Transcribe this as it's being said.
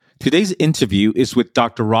Today's interview is with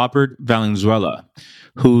Dr. Robert Valenzuela,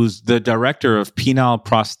 who's the director of penile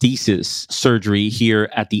prosthesis surgery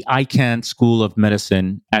here at the Icahn School of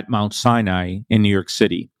Medicine at Mount Sinai in New York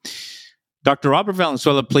City. Dr. Robert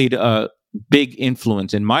Valenzuela played a big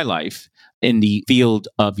influence in my life in the field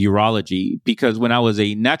of urology because when I was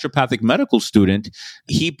a naturopathic medical student,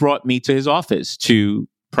 he brought me to his office to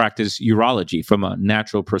practice urology from a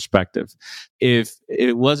natural perspective. If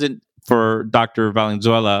it wasn't for Dr.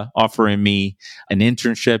 Valenzuela offering me an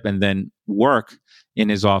internship and then work in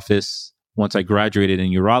his office once I graduated in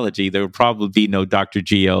urology, there would probably be no Dr.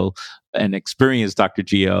 Gio and experienced Dr.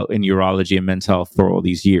 Gio in urology and men's health for all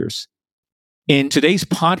these years. In today's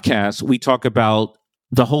podcast, we talk about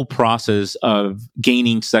the whole process of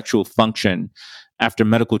gaining sexual function after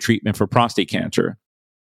medical treatment for prostate cancer.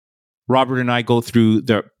 Robert and I go through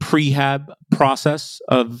the prehab process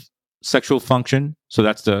of sexual function. So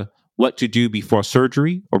that's the what to do before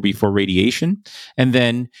surgery or before radiation. And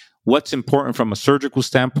then what's important from a surgical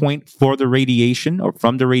standpoint for the radiation or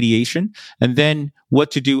from the radiation. And then what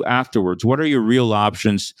to do afterwards. What are your real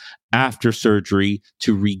options after surgery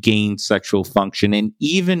to regain sexual function? And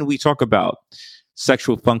even we talk about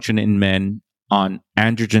sexual function in men on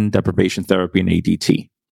androgen deprivation therapy and ADT.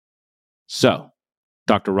 So,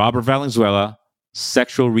 Dr. Robert Valenzuela,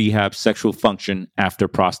 sexual rehab, sexual function after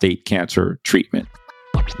prostate cancer treatment.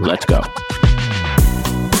 Let's go.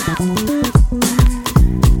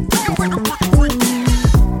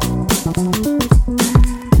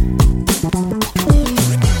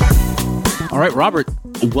 All right, Robert,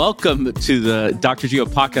 welcome to the Dr. Gio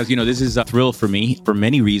podcast. You know, this is a thrill for me for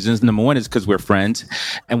many reasons. Number one is because we're friends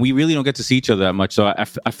and we really don't get to see each other that much. So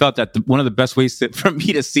I felt that one of the best ways for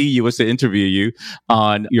me to see you was to interview you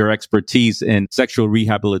on your expertise in sexual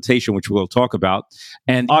rehabilitation, which we'll talk about.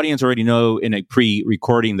 And the audience already know in a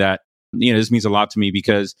pre-recording that, you know, this means a lot to me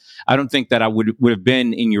because I don't think that I would have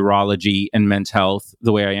been in urology and men's health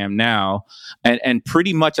the way I am now. And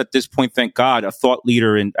pretty much at this point, thank God, a thought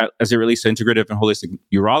leader in as it relates to integrative and holistic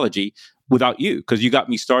urology without you, because you got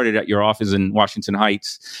me started at your office in Washington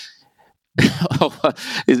Heights.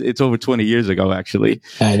 It's over 20 years ago, actually.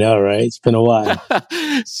 I know, right? It's been a while.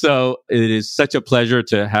 So it is such a pleasure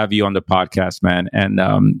to have you on the podcast, man. And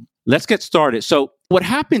let's get started. So what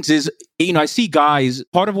happens is, you know, I see guys,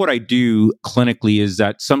 part of what I do clinically is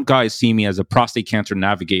that some guys see me as a prostate cancer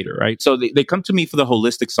navigator, right? So they come to me for the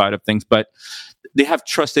holistic side of things, but they have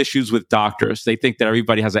trust issues with doctors. They think that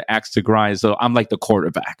everybody has an axe to grind. So I'm like the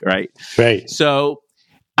quarterback, right? Right. So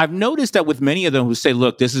I've noticed that with many of them who say,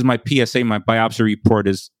 look, this is my PSA, my biopsy report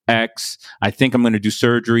is X. I think I'm going to do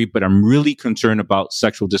surgery, but I'm really concerned about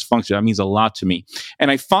sexual dysfunction. That means a lot to me.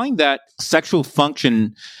 And I find that sexual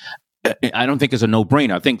function, I don't think is a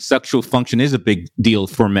no-brainer. I think sexual function is a big deal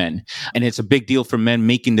for men. And it's a big deal for men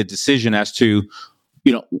making the decision as to,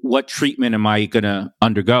 you know, what treatment am I going to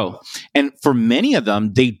undergo? And for many of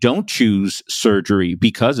them, they don't choose surgery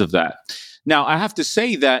because of that. Now, I have to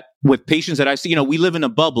say that with patients that I see, you know, we live in a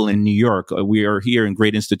bubble in New York. We are here in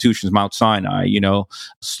great institutions, Mount Sinai, you know,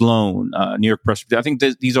 Sloan, New York Presbyterian. I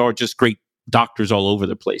think these are just great doctors all over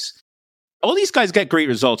the place. All these guys get great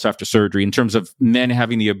results after surgery in terms of men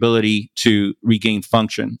having the ability to regain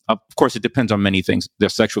function. Of course, it depends on many things, their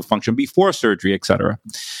sexual function before surgery, et cetera.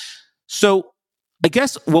 So I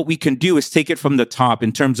guess what we can do is take it from the top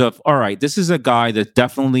in terms of, all right, this is a guy that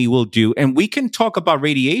definitely will do. And we can talk about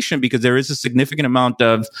radiation because there is a significant amount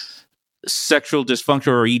of sexual dysfunction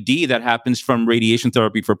or ED that happens from radiation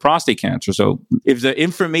therapy for prostate cancer. So if the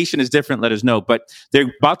information is different, let us know. But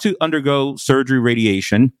they're about to undergo surgery,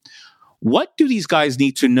 radiation. What do these guys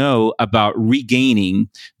need to know about regaining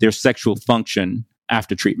their sexual function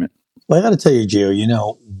after treatment? Well, I got to tell you, Gio, you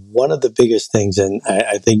know, one of the biggest things, and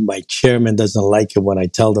I think my chairman doesn't like it when I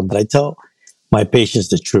tell them, but I tell my patients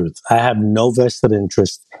the truth. I have no vested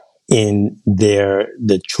interest in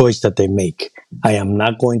the choice that they make. I am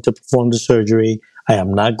not going to perform the surgery. I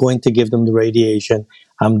am not going to give them the radiation.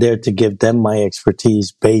 I'm there to give them my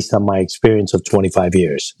expertise based on my experience of 25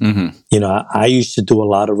 years. Mm-hmm. You know, I used to do a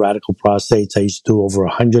lot of radical prostates. I used to do over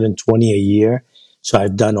 120 a year. So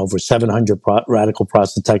I've done over 700 radical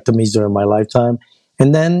prostatectomies during my lifetime.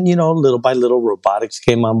 And then, you know, little by little, robotics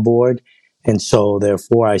came on board. And so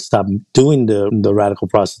therefore, I stopped doing the radical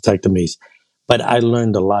prostatectomies. But I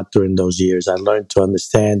learned a lot during those years. I learned to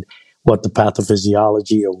understand what the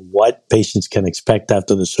pathophysiology and what patients can expect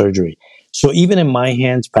after the surgery. So even in my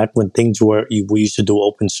hands, back when we used to do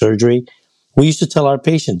open surgery, we used to tell our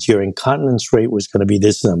patients your incontinence rate was going to be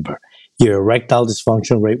this number. Your erectile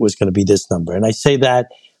dysfunction rate was going to be this number. And I say that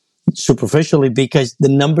superficially because the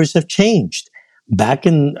numbers have changed. Back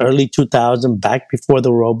in early 2000, back before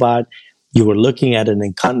the robot, you were looking at an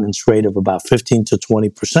incontinence rate of about 15 to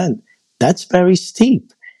 20%. That's very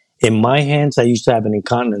steep. In my hands, I used to have an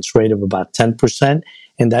incontinence rate of about 10%,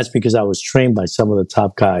 and that's because I was trained by some of the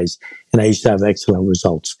top guys, and I used to have excellent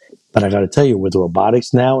results. But I got to tell you, with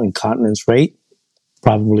robotics now, incontinence rate,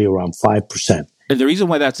 probably around 5%. The reason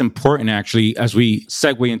why that's important, actually, as we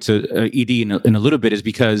segue into ED in a little bit, is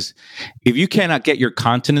because if you cannot get your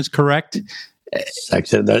continence correct,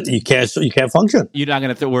 sex, you can't function. You're not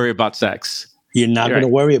going to worry about sex. You're not going to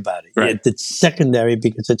worry about it. Right. It's secondary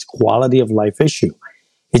because it's quality of life issue.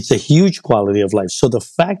 It's a huge quality of life. So the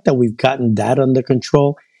fact that we've gotten that under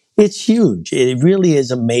control, it's huge. It really is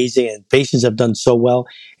amazing. And patients have done so well.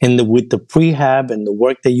 And with the prehab and the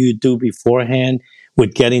work that you do beforehand,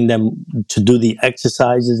 with getting them to do the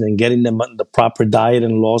exercises and getting them on the proper diet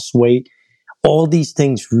and lost weight, all these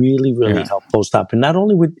things really, really help post-op. And not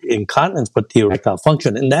only with incontinence, but the erectile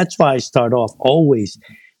function. And that's why I start off always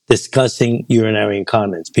discussing urinary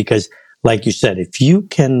incontinence. Because like you said, if you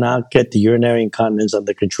cannot get the urinary incontinence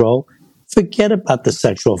under control, forget about the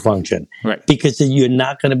sexual function. Right. Because you're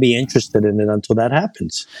not going to be interested in it until that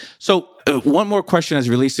happens. So one more question as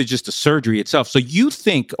it relates to just the surgery itself. So you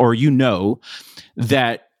think, or you know,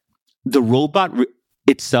 that the robot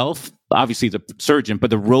itself, obviously the surgeon,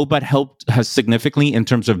 but the robot has significantly in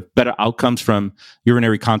terms of better outcomes from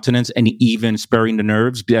urinary continence and even sparing the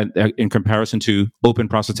nerves in comparison to open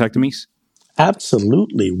prostatectomies?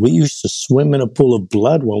 Absolutely. We used to swim in a pool of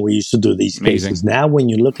blood when we used to do these cases. Now, when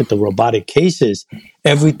you look at the robotic cases,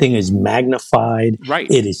 everything is magnified.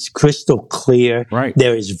 Right. It is crystal clear. Right.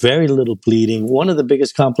 There is very little bleeding. One of the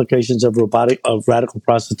biggest complications of radical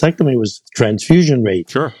prostatectomy was transfusion rate.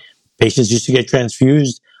 Sure. Patients used to get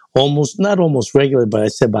transfused not almost regularly, but I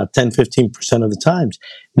say about 10, 15% of the times.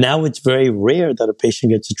 Now it's very rare that a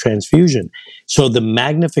patient gets a transfusion. So the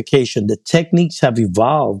magnification, the techniques have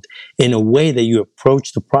evolved in a way that you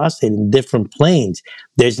approach the prostate in different planes.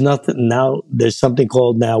 There's something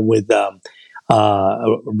called now with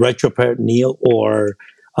retroperitoneal or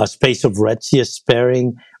space of Retsua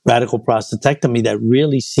sparing radical prostatectomy that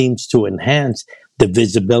really seems to enhance the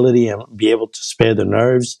visibility and be able to spare the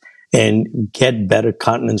nerves and get better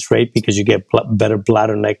continence rate because you get better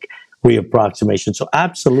bladder neck reapproximation. So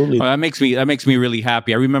absolutely. Well, that makes me really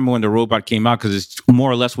happy. I remember when the robot came out because it's more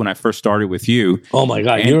or less when I first started with you. Oh my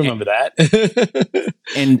God, you remember that?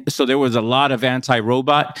 And so there was a lot of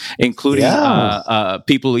anti-robot, including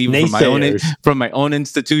people even from my own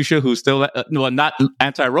institution who still, not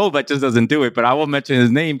anti-robot, just doesn't do it. But I won't mention his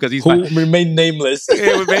name because he's remain nameless.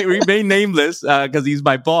 Remain nameless because he's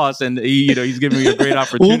my boss and he's giving me a great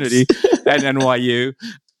opportunity at NYU.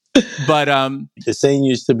 But the saying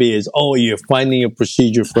used to be you're finding a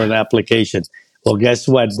procedure for an application. Well, guess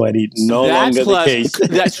what, buddy? No longer the case.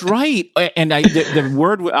 That's right. And the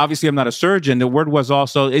word, obviously I'm not a surgeon. The word was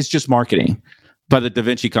also, it's just marketing by the Da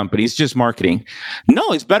Vinci company. It's just marketing.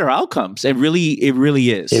 No, it's better outcomes. It really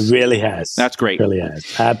is. It really has. That's great. It really has.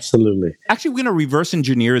 Absolutely. Actually, we're going to reverse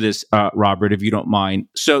engineer this, Robert, if you don't mind.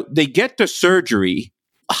 So they get the surgery.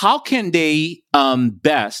 How can they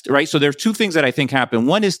best, right? So there's two things that I think happen.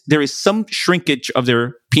 One is there is some shrinkage of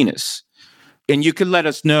their penis. And you can let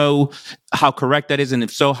us know how correct that is, and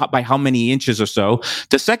if so, by how many inches or so.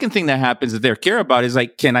 The second thing that happens that they care about is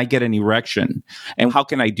can I get an erection? And how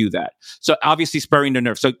can I do that? So obviously sparing the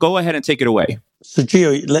nerve. So go ahead and take it away. So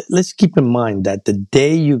Gio, let's keep in mind that the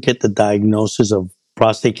day you get the diagnosis of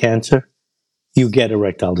prostate cancer, you get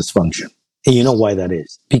erectile dysfunction. And you know why that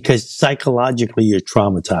is? Because psychologically you're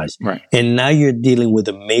traumatized. Right. And now you're dealing with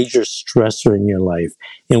a major stressor in your life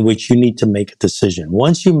in which you need to make a decision.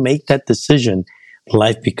 Once you make that decision,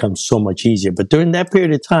 life becomes so much easier. But during that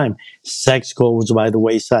period of time, sex goes by the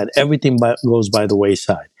wayside. Everything goes by the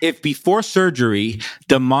wayside. If before surgery,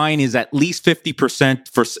 the mind is at least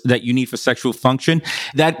 50% that you need for sexual function,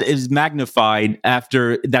 that is magnified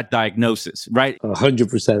after that diagnosis, right?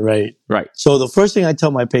 100% right. Right. So the first thing I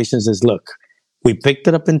tell my patients is, look, we picked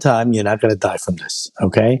it up in time. You're not going to die from this.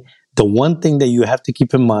 Okay. The one thing that you have to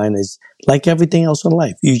keep in mind is, like everything else in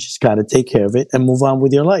life, you just got to take care of it and move on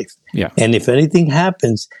with your life. Yeah. And if anything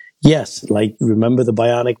happens, yes, like remember the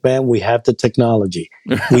Bionic Man, we have the technology.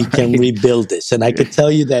 We can rebuild this. And I can tell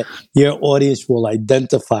you that your audience will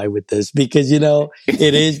identify with this because, it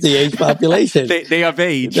is the age population. they have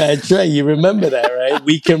age. That's right. You remember that, right?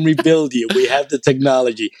 We can rebuild you. We have the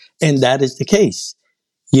technology. And that is the case.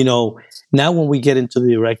 Now when we get into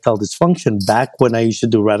the erectile dysfunction, back when I used to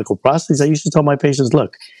do radical prostates, I used to tell my patients,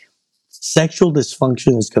 look, sexual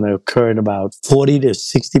dysfunction is going to occur in about 40 to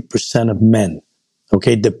 60% of men,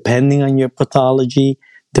 okay, depending on your pathology,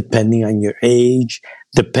 depending on your age,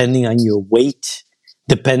 depending on your weight,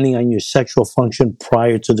 depending on your sexual function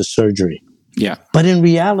prior to the surgery. Yeah. But in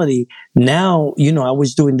reality, now, I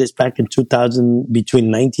was doing this back in 2000,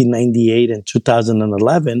 between 1998 and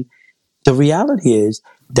 2011. The reality is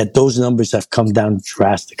that those numbers have come down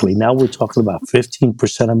drastically. Now we're talking about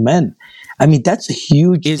 15% of men. I mean, that's a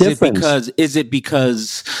huge difference. Is it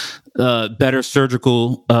because better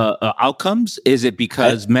surgical outcomes? Is it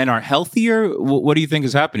because men are healthier? What do you think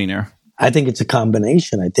is happening there? I think it's a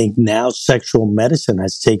combination. I think now sexual medicine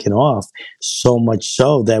has taken off so much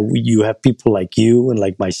so that you have people like you and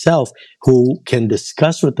like myself who can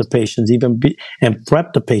discuss with the patients and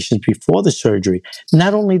prep the patients before the surgery.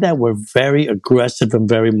 Not only that, we're very aggressive and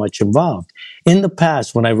very much involved. In the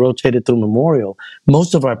past, when I rotated through Memorial,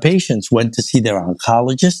 most of our patients went to see their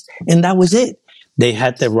oncologist, and that was it. They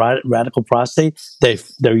had their radical prostate. Their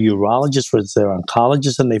urologist was their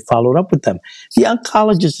oncologist, and they followed up with them. The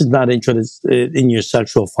oncologist is not interested in your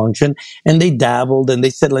sexual function, and they dabbled, and they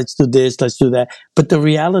said, let's do this, let's do that. But the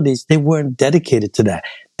reality is they weren't dedicated to that.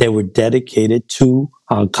 They were dedicated to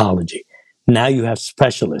oncology. Now you have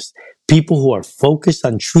specialists, people who are focused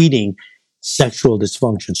on treating sexual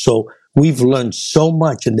dysfunction. So we've learned so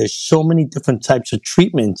much, and there's so many different types of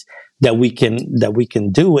treatments that we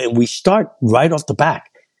can do, and we start right off the back.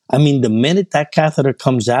 I mean, the minute that catheter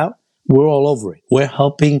comes out, we're all over it. We're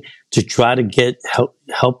helping to try to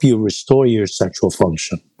help you restore your sexual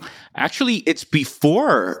function. Actually, it's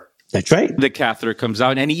before. That's right. The catheter comes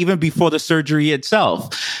out, and even before the surgery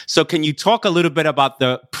itself. So can you talk a little bit about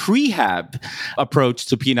the prehab approach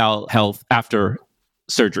to penile health after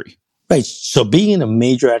surgery? Right. So being in a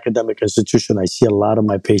major academic institution, I see a lot of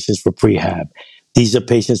my patients for prehab. These are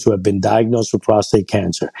patients who have been diagnosed with prostate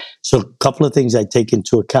cancer. So a couple of things I take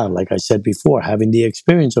into account. Like I said before, having the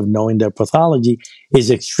experience of knowing their pathology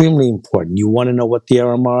is extremely important. You want to know what the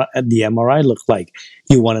MRI looked like.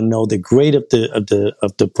 You want to know the grade of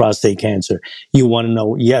the prostate cancer. You want to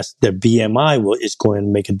know, yes, their BMI is going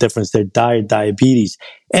to make a difference. Their diabetes,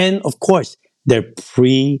 and of course, their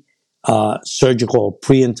surgical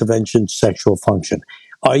pre-intervention sexual function.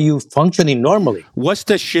 Are you functioning normally? What's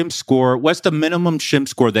the SHIM score? What's the minimum SHIM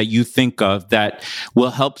score that you think of that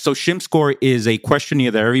will help? So SHIM score is a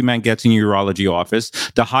questionnaire that every man gets in your urology office.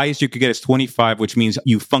 The highest you could get is 25, which means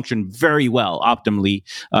you function very well, optimally,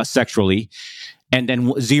 sexually. And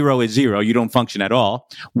then 0 is 0. You don't function at all.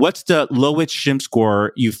 What's the lowest SHIM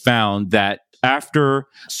score you found that after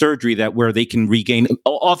surgery where they can regain,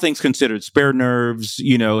 all things considered, spare nerves,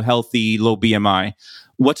 healthy, low BMI?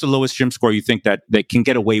 What's the lowest SHIM score you think that they can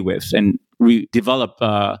get away with and develop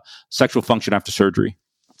sexual function after surgery?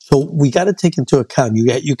 So we got to take into account,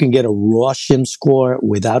 you can get a raw SHIM score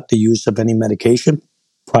without the use of any medication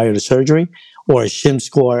prior to surgery, or a SHIM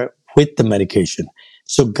score with the medication.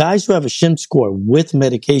 So guys who have a SHIM score with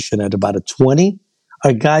medication at about a 20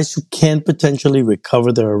 are guys who can potentially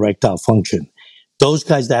recover their erectile function. Those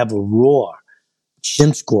guys that have a raw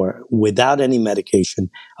SHIM score without any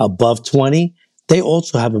medication above 20, they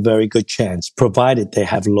also have a very good chance, provided they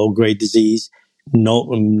have low-grade disease, no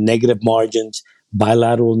negative margins,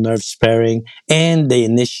 bilateral nerve sparing, and they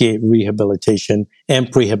initiate rehabilitation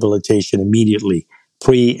and prehabilitation immediately,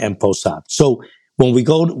 pre and post-op. So when we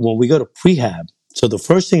go to prehab, so the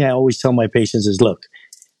first thing I always tell my patients is, look,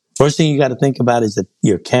 first thing you got to think about is that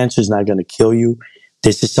your cancer is not going to kill you.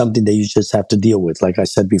 This is something that you just have to deal with, like I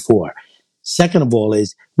said before. Second of all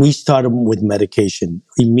is we start them with medication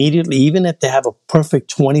immediately. Even if they have a perfect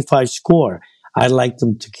 25 score, I like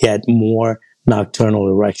them to get more nocturnal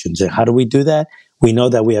erections. And how do we do that? We know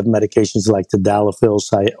that we have medications like tadalafil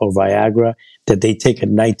or Viagra that they take at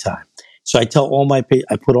nighttime. So I tell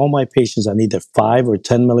I put all my patients on either 5 or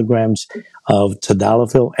 10 milligrams of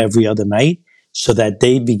tadalafil every other night so that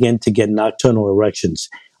they begin to get nocturnal erections.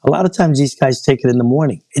 A lot of times these guys take it in the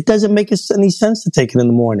morning. It doesn't make any sense to take it in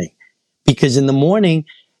the morning. Because in the morning,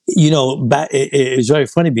 it was very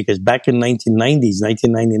funny because back in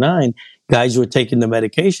 1999, guys were taking the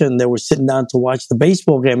medication. They were sitting down to watch the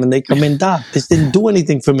baseball game and they come in, doc, this didn't do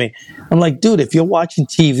anything for me. I'm like, dude, if you're watching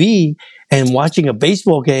TV and watching a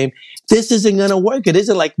baseball game, this isn't going to work. It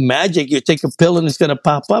isn't like magic. You take a pill and it's going to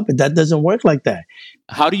pop up. That doesn't work like that.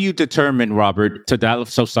 How do you determine, Robert,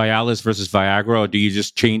 tadalafil, Cialis versus Viagra, or do you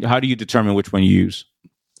just change? How do you determine which one you use?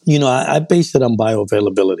 I base it on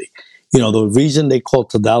bioavailability. The reason they call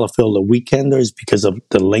tadalafil the weekender is because of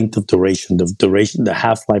the length of duration, the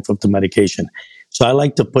half-life of the medication. So I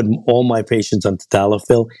like to put all my patients on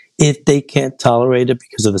tadalafil. If they can't tolerate it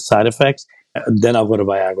because of the side effects, then I'll go to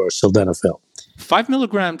Viagra or sildenafil. 5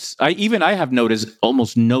 milligrams. I have noticed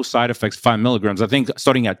almost no side effects. 5 milligrams. I think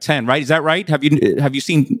starting at 10. Right? Is that right? Have you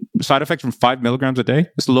seen side effects from 5 milligrams a day?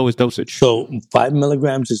 It's the lowest dosage. So 5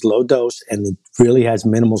 milligrams is low dose, and it really has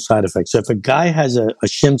minimal side effects. So if a guy has a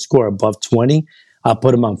shim score above 20, I'll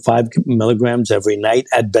put him on 5 milligrams every night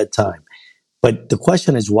at bedtime. But the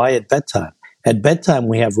question is, why at bedtime? At bedtime,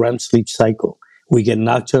 we have REM sleep cycle. We get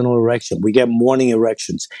nocturnal erection. We get morning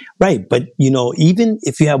erections. Right. But, even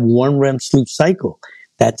if you have one REM sleep cycle,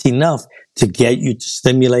 that's enough to get you to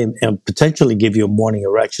stimulate and potentially give you a morning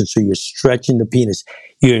erection. So you're stretching the penis.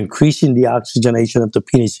 You're increasing the oxygenation of the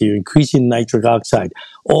penis. You're increasing nitric oxide.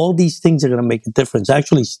 All these things are going to make a difference.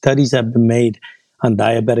 Actually, studies have been made on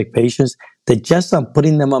diabetic patients that just on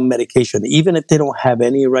putting them on medication, even if they don't have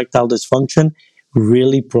any erectile dysfunction,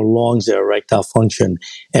 really prolongs their erectile function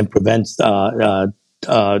and prevents,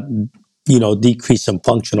 decrease in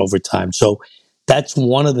function over time. So that's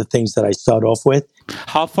one of the things that I start off with.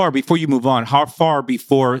 How far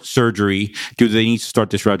before surgery do they need to start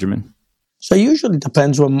this regimen? So usually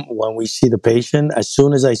depends when we see the patient. As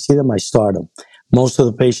soon as I see them, I start them. Most of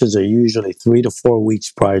the patients are usually 3 to 4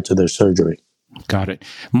 weeks prior to their surgery. Got it.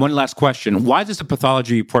 One last question. Why does the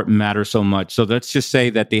pathology report matter so much? So let's just say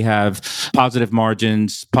that they have positive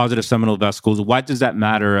margins, positive seminal vesicles. Why does that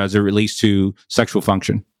matter as it relates to sexual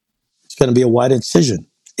function? It's going to be a wide incision.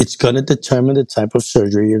 It's going to determine the type of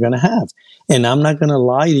surgery you're going to have. And I'm not going to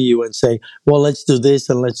lie to you and say, well, let's do this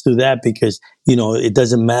and let's do that because, it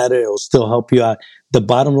doesn't matter. It'll still help you out. The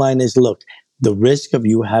bottom line is, look, the risk of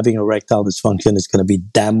you having erectile dysfunction is going to be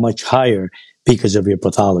that much higher because of your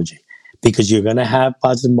pathology. Because you're going to have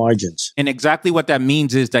positive margins. And exactly what that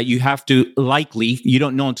means is that you have to you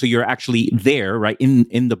don't know until you're actually there, right,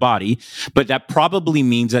 in the body. But that probably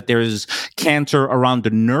means that there is cancer around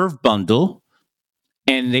the nerve bundle,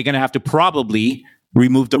 and they're going to have to probably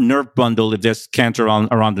remove the nerve bundle if there's cancer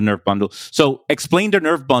around the nerve bundle. So explain the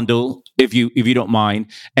nerve bundle, if you don't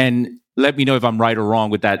mind, and let me know if I'm right or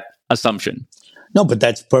wrong with that assumption. No, but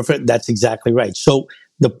that's perfect. That's exactly right. So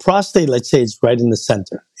the prostate, let's say it's right in the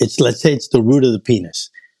center. Let's say it's the root of the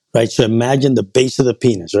penis, right? So imagine the base of the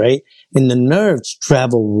penis, right? And the nerves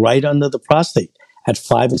travel right under the prostate at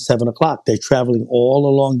 5 and 7 o'clock. They're traveling all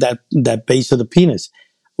along that base of the penis.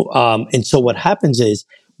 And so what happens is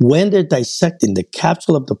when they're dissecting the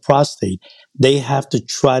capsule of the prostate, they have to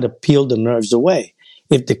try to peel the nerves away.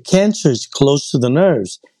 If the cancer is close to the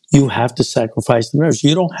nerves, you have to sacrifice the nerves.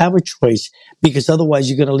 You don't have a choice because otherwise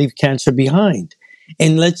you're going to leave cancer behind.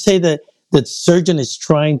 And let's say that the surgeon is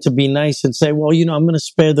trying to be nice and say, well, I'm going to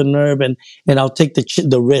spare the nerve and I'll take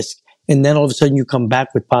the risk. And then all of a sudden you come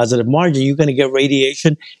back with positive margin. You're going to get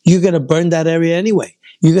radiation. You're going to burn that area anyway.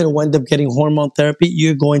 You're going to wind up getting hormone therapy.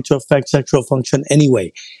 You're going to affect sexual function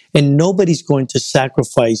anyway. And nobody's going to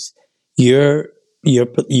sacrifice your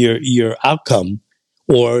outcome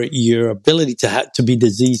or your ability to be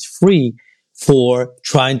disease free for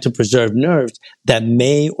trying to preserve nerves that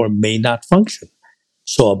may or may not function.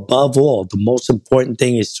 So above all, the most important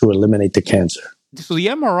thing is to eliminate the cancer. So the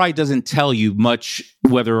MRI doesn't tell you much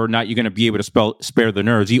whether or not you're going to be able to spare the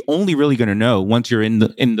nerves. You're only really going to know once you're in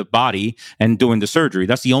the body and doing the surgery.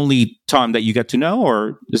 That's the only time that you get to know,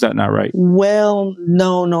 or is that not right? Well,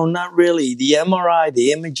 no, not really. The MRI,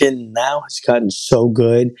 the imaging now has gotten so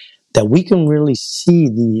good that we can really see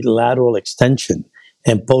the lateral extension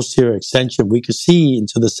and posterior extension. We can see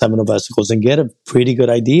into the seminal vesicles and get a pretty good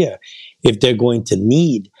idea if they're going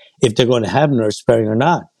to have nerve sparing or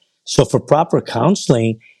not. So for proper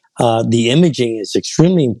counseling, the imaging is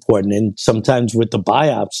extremely important. And sometimes with the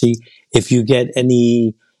biopsy, if you get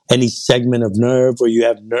any segment of nerve or you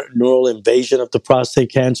have neural invasion of the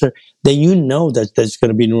prostate cancer, then you know that there's going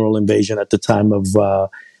to be neural invasion at the time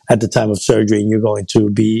of surgery, and you're going to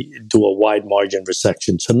do a wide margin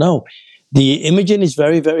resection. So no, the imaging is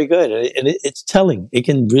very, very good, and it's telling. It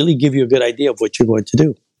can really give you a good idea of what you're going to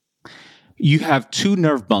do. You have 2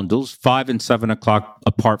 nerve bundles, 5 and 7 o'clock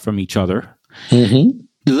apart from each other. Mm-hmm.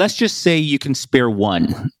 Let's just say you can spare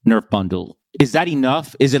one nerve bundle. Is that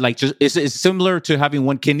enough? Is it is it similar to having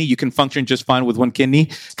one kidney? You can function just fine with one kidney.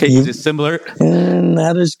 Okay, is it similar?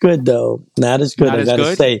 Not as good though. Not as good. I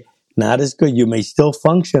gotta say, not as good. You may still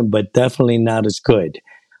function, but definitely not as good.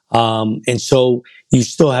 And so you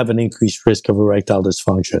still have an increased risk of erectile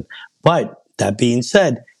dysfunction. But that being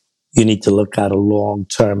said, you need to look at a long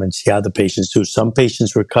term and see how the patients do. Some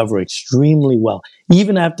patients recover extremely well,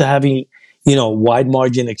 even after having, wide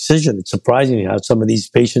margin excision. It's surprising how some of these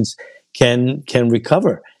patients can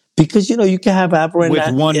recover because, you can have aberrant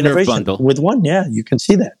with one nerve bundle. With one, yeah, you can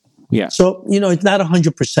see that. Yeah. So, it's not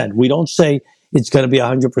 100%. We don't say it's going to be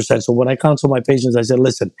 100%. So when I counsel my patients, I said,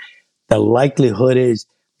 listen, the likelihood is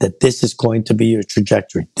that this is going to be your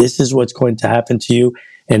trajectory. This is what's going to happen to you,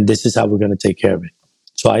 and this is how we're going to take care of it.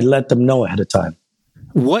 So I let them know ahead of time.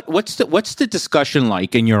 What's the discussion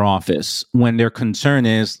like in your office when their concern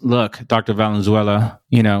is, look, Dr. Valenzuela,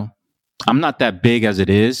 I'm not that big as it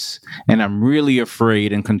is, and I'm really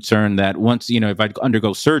afraid and concerned that once, if I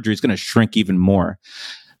undergo surgery, it's going to shrink even more.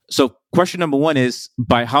 So question number one is,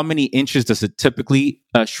 by how many inches does it typically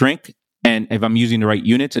shrink? And if I'm using the right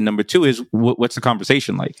units? And number two is, what's the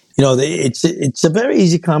conversation like? It's a very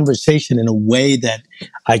easy conversation in a way that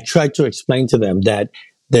I try to explain to them that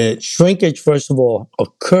the shrinkage, first of all,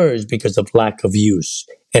 occurs because of lack of use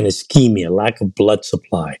and ischemia, lack of blood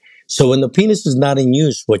supply. So when the penis is not in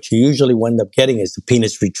use, what you usually wind up getting is the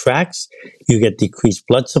penis retracts, you get decreased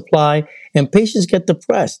blood supply, and patients get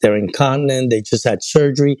depressed. They're incontinent, they just had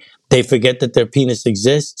surgery, they forget that their penis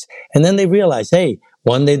exists, and then they realize, hey,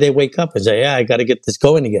 one day they wake up and say, yeah, I got to get this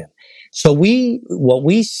going again. So what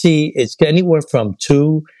we see is anywhere from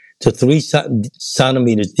 2 to 3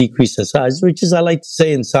 centimeters decrease in size, which is, I like to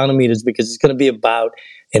say in centimeters, because it's going to be about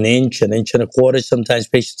an inch and a quarter. Sometimes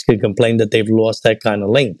patients can complain that they've lost that kind of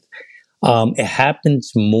length. It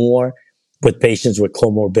happens more with patients with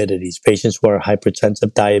comorbidities, patients who are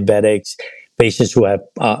hypertensive diabetics, patients who have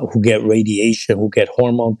who get radiation, who get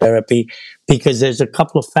hormone therapy, because there's a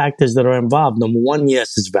couple of factors that are involved. Number one,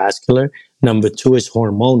 yes, is vascular. Number two is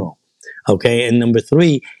hormonal. Okay. And number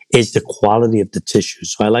three is the quality of the tissue.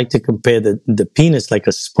 So I like to compare the penis like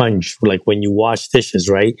a sponge, like when you wash dishes,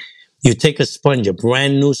 right? You take a sponge, a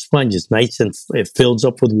brand new sponge. It's nice and it fills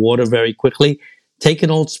up with water very quickly. Take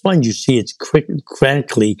an old sponge, you see it's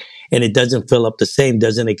crackly and it doesn't fill up the same,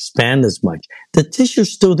 doesn't expand as much. The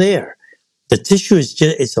tissue's still there. The tissue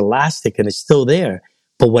it's elastic and it's still there.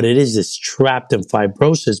 But what it is trapped in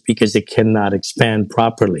fibrosis because it cannot expand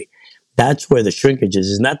properly. That's where the shrinkage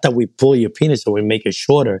is. It's not that we pull your penis and we make it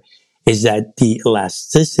shorter. Is that the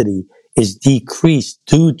elasticity is decreased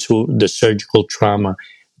due to the surgical trauma,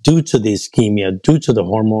 due to the ischemia, due to the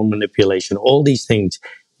hormone manipulation. All these things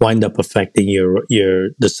wind up affecting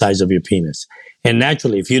the size of your penis. And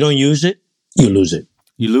naturally, if you don't use it, you lose it.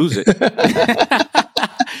 You lose it.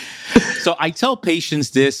 So I tell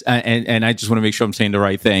patients this, and I just want to make sure I'm saying the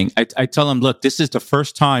right thing. I tell them, look, this is the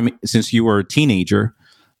first time since you were a teenager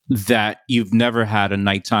that you've never had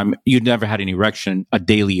you've never had an erection, a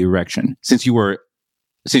daily erection, since you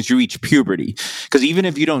reached puberty. Because even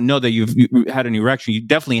if you don't know that you had an erection, you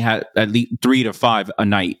definitely had at least 3 to 5 a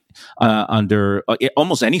night under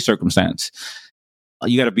almost any circumstance.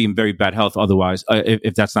 You got to be in very bad health otherwise,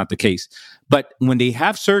 if that's not the case. But when they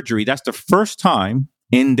have surgery, that's the first time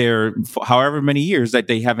in their however many years that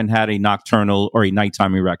they haven't had a nocturnal or a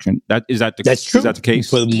nighttime erection. That's true. Is that the case?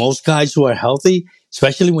 For most guys who are healthy,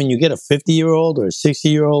 especially when you get a 50-year-old or a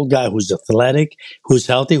 60-year-old guy who's athletic, who's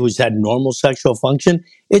healthy, who's had normal sexual function,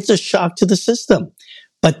 it's a shock to the system.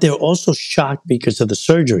 But they're also shocked because of the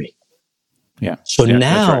surgery. Yeah. So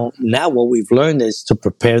now what we've learned is to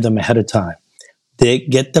prepare them ahead of time. They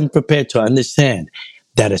get them prepared to understand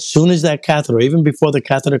that as soon as that catheter, even before the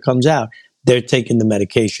catheter comes out, they're taking the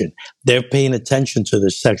medication. They're paying attention to the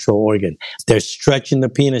sexual organ. They're stretching the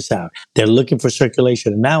penis out. They're looking for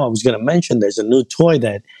circulation. And now I was going to mention there's a new toy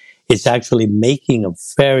that is actually making a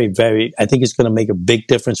very, very, I think it's going to make a big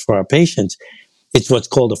difference for our patients. It's what's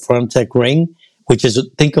called a FirmTech ring, which is,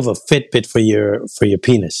 think of a Fitbit for your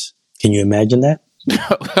penis. Can you imagine that?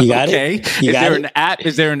 You got it?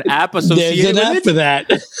 Is there an app associated with it? There's an app for that.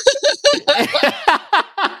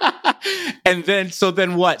 And then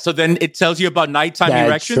what? So then it tells you about nighttime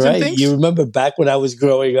erections and things? You remember back when I was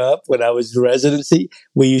growing up, when I was in residency,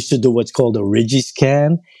 we used to do what's called a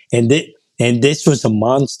Rigi-scan. And this was a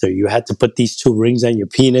monster. You had to put these 2 rings on your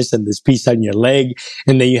penis and this piece on your leg.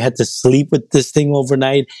 And then you had to sleep with this thing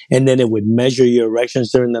overnight. And then it would measure your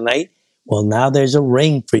erections during the night. Well, now there's a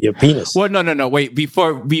ring for your penis. Well, no. Wait,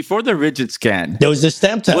 before the rigid scan, there was a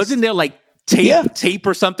stamp test. Wasn't there like tape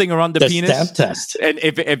or something around the penis? The stamp test. And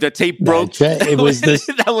if the tape broke, right. It was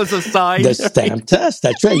that was a sign. The stamp test.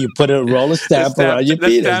 That's right. You put a roll of stamp around your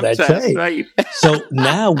penis. That's right. So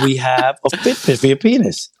now we have a Fitbit for your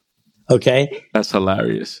penis. Okay. That's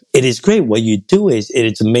hilarious. It is great. What you do is,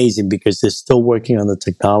 it's amazing because they're still working on the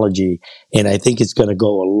technology, and I think it's going to go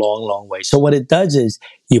a long, long way. So what it does is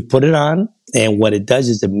you put it on, and what it does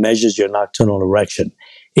is it measures your nocturnal erection.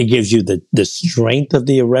 It gives you the strength of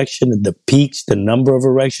the erection, the peaks, the number of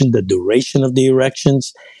erections, the duration of the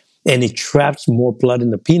erections, and it traps more blood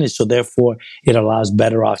in the penis. So therefore, it allows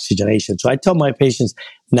better oxygenation. So I tell my patients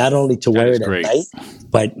not only to wear it at night,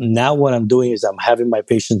 but now what I'm doing is I'm having my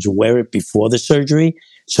patients wear it before the surgery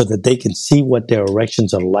so that they can see what their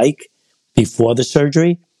erections are like before the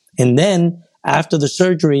surgery. And then after the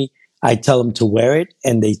surgery, I tell them to wear it,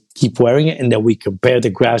 and they keep wearing it, and then we compare the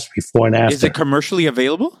graphs before and after. Is it commercially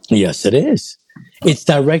available? Yes, it is. It's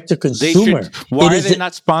direct to consumer. Why are they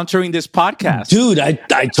not sponsoring this podcast? Dude, I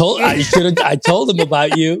told them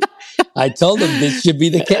about you. I told them this should be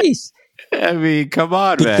the case. I mean, come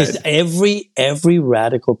on, because man. Because every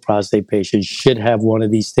radical prostate patient should have one of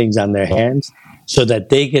these things on their hands so that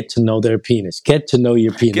they get to know their penis. Get to know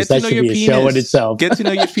your penis. That should be a show in itself. Get to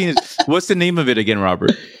know your penis. What's the name of it again,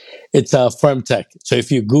 Robert? It's FirmTech. So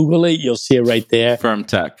if you Google it, you'll see it right there.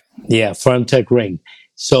 FirmTech. Yeah, FirmTech ring.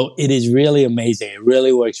 So it is really amazing. It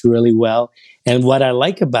really works really well. And what I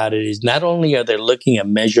like about it is not only are they looking at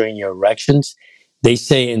measuring your erections, they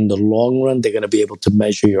say in the long run, they're going to be able to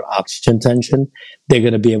measure your oxygen tension. They're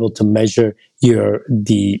going to be able to measure your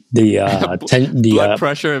blood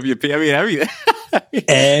pressure of your penis. I mean, everything.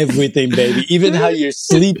 Everything, baby. Even how you're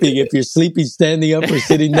sleeping. If you're sleeping standing up or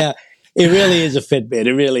sitting down. It really is a Fitbit.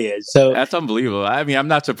 It really is. So that's unbelievable. I mean, I'm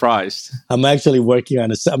not surprised. I'm actually I'm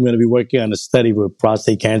going to be working on a study with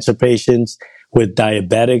prostate cancer patients, with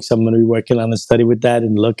diabetics. I'm going to be working on a study with that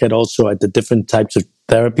and look at also at the different types of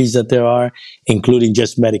therapies that there are, including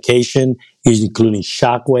just medication, including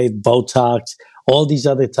shockwave, Botox, all these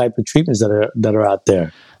other type of treatments that are out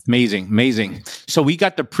there. Amazing. So we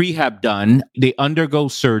got the prehab done. They undergo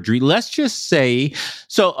surgery. Let's just say,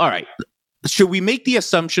 all right. Should we make the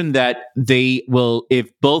assumption that they will, if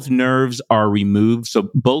both nerves are removed, so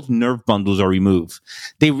both nerve bundles are removed,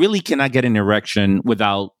 they really cannot get an erection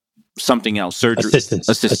without something else, surgery?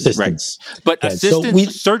 Assistance. Right. But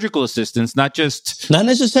surgical assistance, not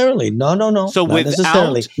necessarily. No. So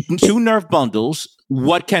without two nerve bundles,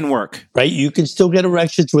 what can work? Right. You can still get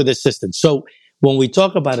erections with assistance. So when we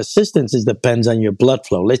talk about assistance, it depends on your blood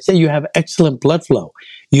flow. Let's say you have excellent blood flow.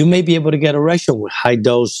 You may be able to get erection with high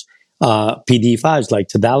dose PD5s like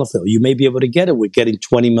tadalafil. You may be able to get it with getting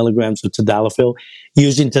 20 milligrams of tadalafil,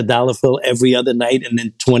 using tadalafil every other night, and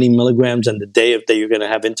then 20 milligrams on the day that you're going to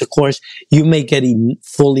have intercourse. You may get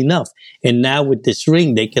full enough. And now with this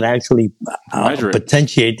ring, they can actually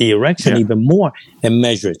potentiate the erection even more and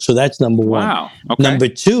measure it. So that's number one. Wow. Okay.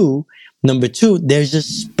 Number two, there's a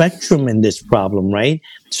spectrum in this problem, right?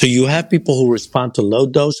 So you have people who respond to low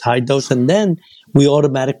dose, high dose, and then we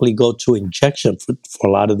automatically go to injection for a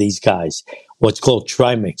lot of these guys, what's called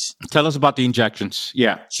trimix. Tell us about the injections.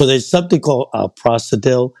 Yeah. So there's something called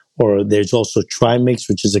Prostadil, or there's also trimix,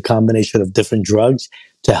 which is a combination of different drugs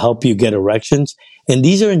to help you get erections. And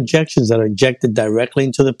these are injections that are injected directly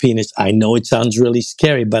into the penis. I know it sounds really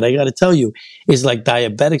scary, but I got to tell you, it's like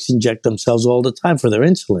diabetics inject themselves all the time for their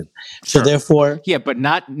insulin. So therefore... Yeah, but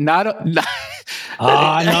not no, don't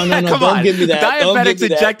give me that. Diabetics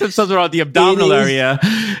inject themselves around the abdominal area.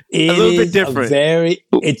 A little bit different.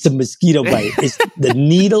 It's a mosquito bite. The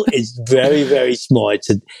needle is very, very small.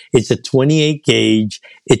 It's a 28 gauge.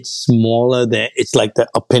 It's smaller it's like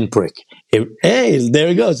a pinprick. Hey, there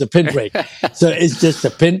it goes, a pinprick. So it's just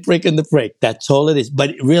a pinprick in the prick. That's all it is.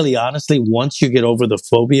 But really, honestly, once you get over the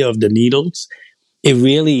phobia of the needles, it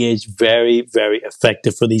really is very, very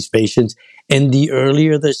effective for these patients. And the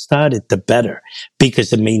earlier they started, the better,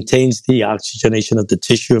 because it maintains the oxygenation of the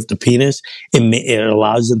tissue of the penis. It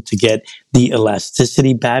allows them to get the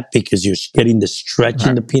elasticity back because you're getting the stretch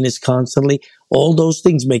in the penis constantly. All those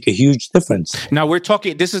things make a huge difference. Now we're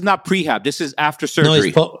talking, this is not prehab. This is after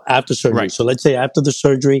surgery. No, it's after surgery. Right. So let's say after the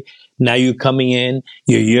surgery, now you're coming in,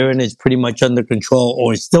 your urine is pretty much under control,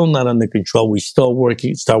 or it's still not under control. We still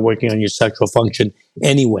start working on your sexual function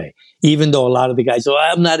anyway. Even though a lot of the guys,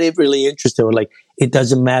 I'm not really interested. We're like, it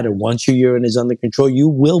doesn't matter. Once your urine is under control, you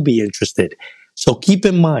will be interested. So keep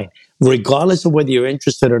in mind, regardless of whether you're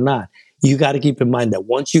interested or not, you got to keep in mind that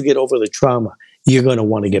once you get over the trauma, you're going to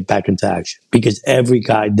want to get back into action, because every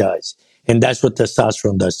guy does. And that's what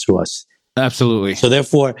testosterone does to us. Absolutely. So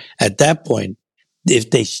therefore, at that point,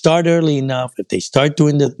 if they start early enough, if they start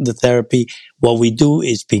doing the therapy, what we do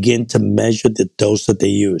is begin to measure the dose that they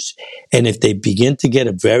use. And if they begin to get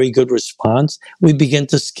a very good response, we begin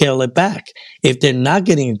to scale it back. If they're not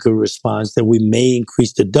getting a good response, then we may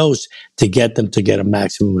increase the dose to get them to get a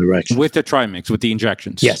maximum erection. With the trimix, with the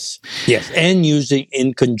injections. Yes. And using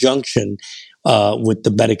in conjunction with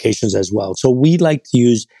the medications as well. So we like to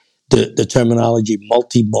use the terminology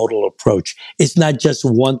multimodal approach. It's not just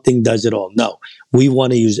one thing does it all. No, we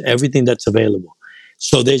want to use everything that's available.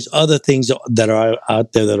 So there's other things that are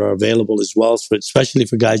out there that are available as well, especially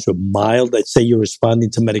for guys who are mild. Let's say you're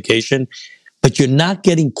responding to medication, but you're not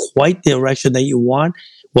getting quite the erection that you want.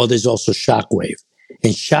 Well, there's also shockwave.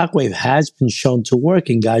 And shockwave has been shown to work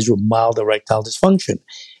in guys with mild erectile dysfunction.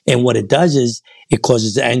 And what it does is it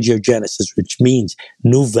causes angiogenesis, which means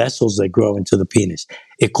new vessels that grow into the penis.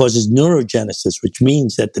 It causes neurogenesis, which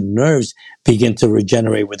means that the nerves begin to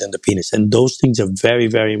regenerate within the penis. And those things are very,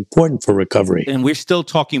 very important for recovery. And we're still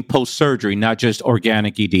talking post-surgery, not just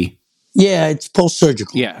organic ED. Yeah, it's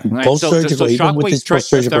post-surgical. Yeah. Right. Post-surgical, so even with this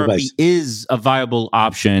post-surgical therapy is a viable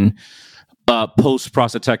option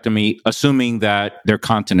post-prostatectomy, assuming that they're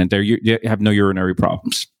continent, they have no urinary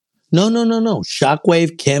problems. No.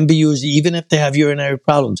 Shockwave can be used even if they have urinary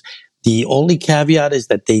problems. The only caveat is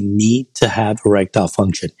that they need to have erectile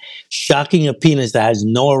function. Shocking a penis that has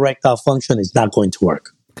no erectile function is not going to work.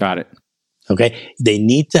 Got it. Okay? They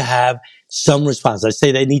need to have some response. I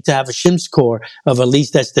say they need to have a shim score of at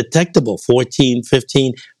least that's detectable, 14,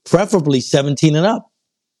 15, preferably 17 and up.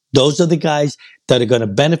 Those are the guys that are going to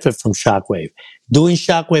benefit from shockwave. Doing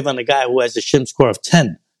shockwave on a guy who has a shim score of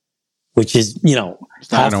 10, which is,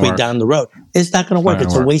 halfway down the road, it's not going to work.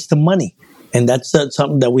 It's a waste of money. And that's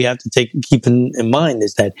something that we have to keep in mind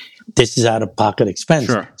is that this is out-of-pocket expense.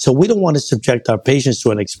 Sure. So we don't want to subject our patients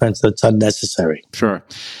to an expense that's unnecessary. Sure.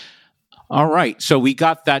 All right. So we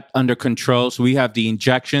got that under control. So we have the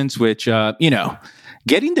injections, which,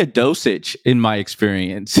 getting the dosage, in my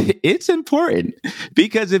experience, it's important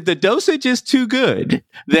because if the dosage is too good,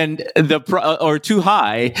 then or too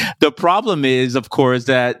high, the problem is, of course,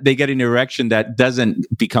 that they get an erection that doesn't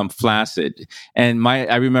become flaccid. And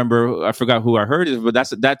I remember, I forgot who I heard it, but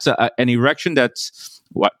that's an erection that's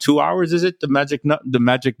what, 2 hours is it? The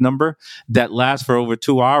magic number that lasts for over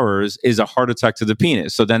 2 hours is a heart attack to the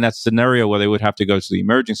penis. So then that's a scenario where they would have to go to the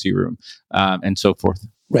emergency room and so forth.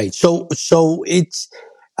 Right. So it's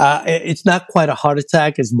not quite a heart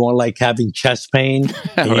attack. It's more like having chest pain,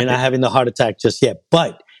 and You're not having the heart attack just yet.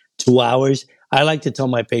 But 2 hours, I like to tell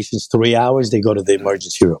my patients 3 hours, they go to the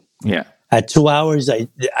emergency room. Yeah. At 2 hours, I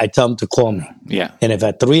tell them to call me. Yeah. And if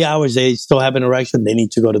at 3 hours they still have an erection, they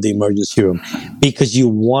need to go to the emergency room because you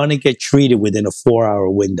want to get treated within a 4-hour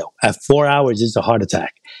window. At 4 hours, it's a heart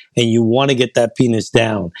attack. And you want to get that penis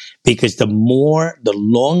down because the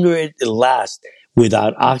longer it lasts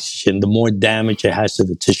without oxygen, the more damage it has to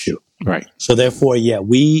the tissue. Right. So therefore,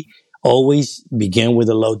 we always begin with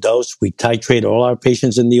a low dose. We titrate all our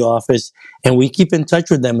patients in the office and we keep in touch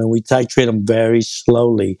with them and we titrate them very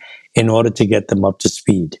slowly in order to get them up to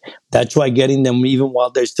speed. That's why getting them, even while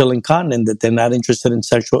they're still incontinent, that they're not interested in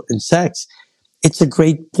sex, it's a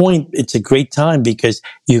great point. It's a great time because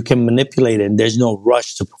you can manipulate it and there's no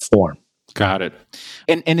rush to perform. Got it.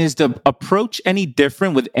 And is the approach any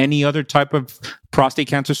different with any other type of prostate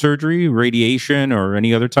cancer surgery, radiation, or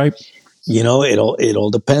any other type? It all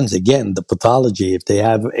depends. Again, the pathology. If they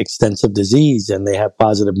have extensive disease and they have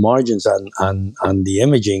positive margins on the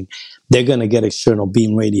imaging, they're going to get external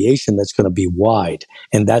beam radiation that's going to be wide,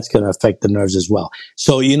 and that's going to affect the nerves as well.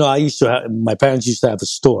 So, my parents used to have a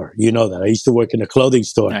store. You know that. I used to work in a clothing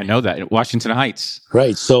store. I know that, in Washington Heights.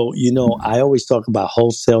 Right. So, I always talk about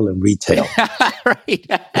wholesale and retail. Right.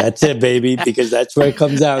 That's it, baby, because that's where it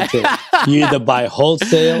comes down to. You either buy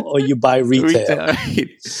wholesale or you buy retail. Right.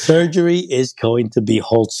 Surgery is going to be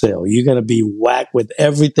wholesale. You're going to be whacked with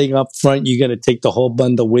everything up front. You're going to take the whole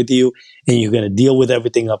bundle with you, and you're going to deal with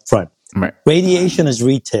everything up front. Right. Radiation is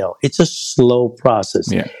retail. It's a slow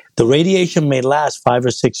process. Yeah. The radiation may last 5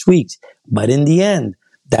 or 6 weeks, but in the end,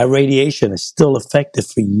 that radiation is still effective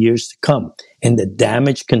for years to come, and the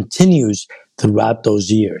damage continues throughout those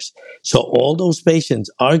years. So all those patients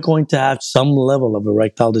are going to have some level of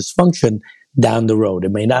erectile dysfunction down the road.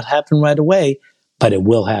 It may not happen right away, but it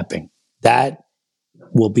will happen. That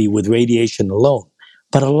will be with radiation alone.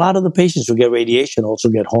 But a lot of the patients who get radiation also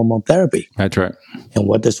get hormone therapy. That's right. And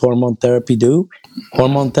what does hormone therapy do?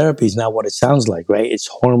 Hormone therapy is not what it sounds like, right? It's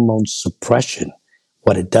hormone suppression.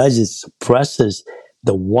 What it does is suppresses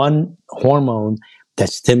the one hormone that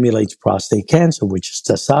stimulates prostate cancer, which is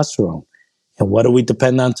testosterone. And what do we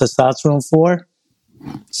depend on testosterone for?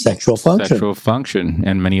 Sexual function. Sexual function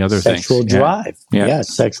and many other things. Sexual drive. Yeah,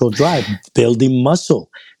 sexual drive. Building muscle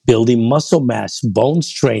mass, bone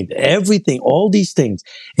strength, everything, all these things.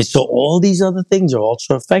 And so all these other things are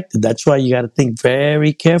also affected. That's why you got to think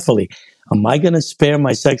very carefully. Am I going to spare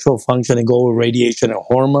my sexual function and go with radiation and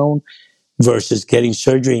hormone versus getting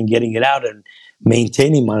surgery and getting it out and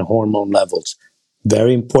maintaining my hormone levels?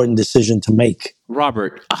 Very important decision to make.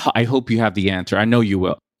 Robert, I hope you have the answer. I know you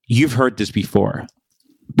will. You've heard this before.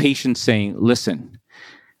 Patients saying, listen,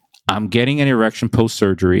 I'm getting an erection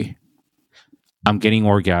post-surgery. I'm getting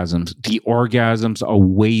orgasms. The orgasms are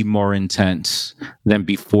way more intense than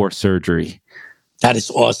before surgery. That is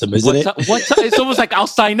awesome, isn't it? It's almost like I'll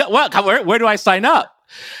sign up. Well, where do I sign up?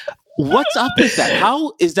 What's up with that?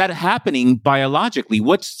 How is that happening biologically?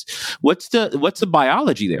 What's the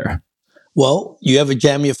biology there? Well, you ever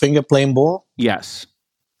jam your finger playing ball? Yes.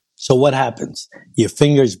 So what happens? Your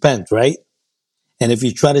finger's bent, right? And if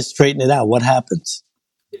you try to straighten it out, what happens?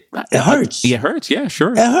 It hurts. It hurts. Yeah,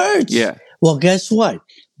 sure. It hurts. Yeah. Well, guess what?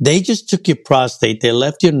 They just took your prostate. They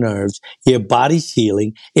left your nerves. Your body's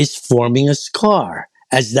healing. It's forming a scar.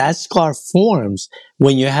 As that scar forms,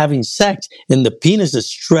 when you're having sex and the penis is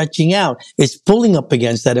stretching out, it's pulling up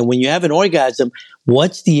against that. And when you have an orgasm,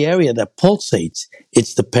 what's the area that pulsates?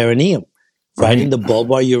 It's the perineum, right in the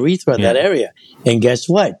bulbar urethra, that area. And guess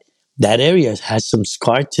what? That area has some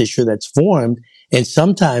scar tissue that's formed. And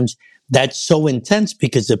sometimes that's so intense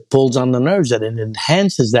because it pulls on the nerves that it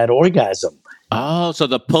enhances that orgasm. Oh, so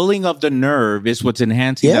the pulling of the nerve is what's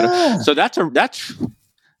enhancing that. So that's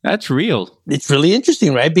real. It's really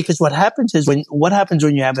interesting, right? Because what happens when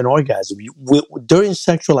you have an orgasm? During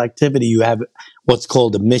sexual activity, you have what's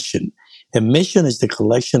called emission. Emission is the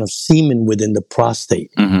collection of semen within the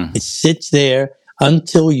prostate. Mm-hmm. It sits there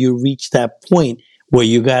until you reach that point where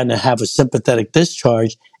you're going to have a sympathetic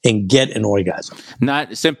discharge and get an orgasm.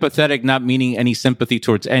 Not sympathetic, not meaning any sympathy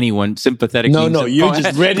towards anyone. Sympathetic means you're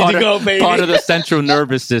just ready to go, baby. Part of the central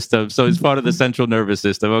nervous system. So it's part of the central nervous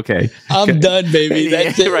system. Okay. I'm done, baby.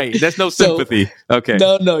 That's it. Right. There's no sympathy. Okay.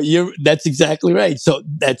 No, that's exactly right. So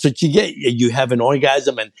that's what you get. You have an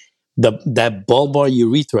orgasm and that bulbar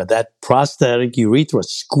urethra, that prostatic urethra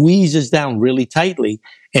squeezes down really tightly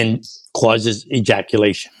and causes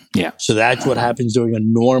ejaculation. Yeah. So that's what happens during a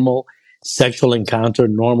normal sexual encounter,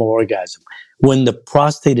 normal orgasm. When the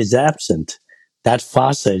prostate is absent, that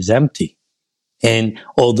fossa is empty. And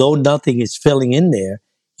although nothing is filling in there,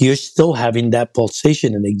 you're still having that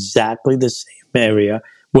pulsation in exactly the same area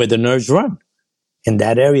where the nerves run. And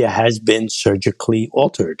that area has been surgically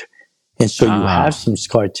altered. And so you have some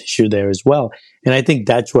scar tissue there as well. And I think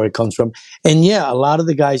that's where it comes from. And yeah, a lot of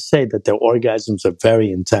the guys say that their orgasms are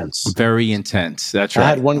very intense. Very intense. That's right. I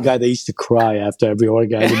had one guy that used to cry after every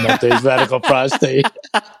orgasm after his radical prostate.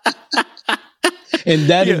 And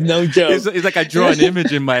that is no joke. It's like I draw an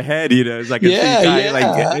image in my head, It's like a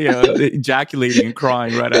guy ejaculating and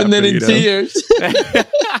crying right after. And then in tears.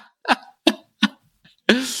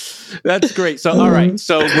 That's great. So, all right.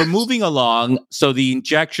 So we're moving along. So the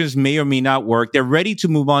injections may or may not work. They're ready to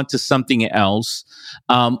move on to something else.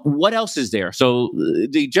 What else is there? So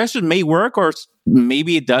the injection may work or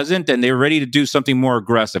maybe it doesn't, and they're ready to do something more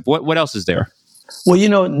aggressive. What else is there? Well,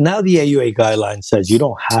 now the AUA guideline says you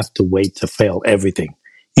don't have to wait to fail everything.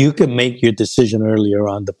 You can make your decision earlier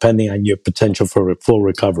on, depending on your potential for a full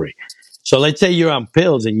recovery. So let's say you're on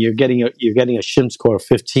pills and you're getting a SHIM score of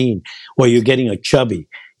 15, or you're getting a chubby.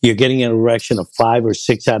 You're getting an erection of 5 or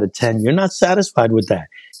 6 out of 10. You're not satisfied with that.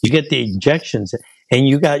 You get the injections and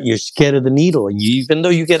you're scared of the needle. And even though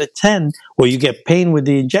you get a 10 or you get pain with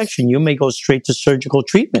the injection, you may go straight to surgical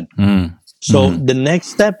treatment. So the next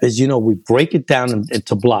step is, we break it down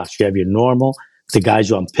into blocks. You have your normal, the guys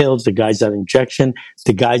who are on pills, the guys on injection,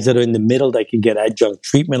 the guys that are in the middle that can get adjunct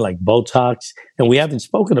treatment like Botox. And we haven't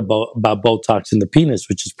spoken about Botox in the penis,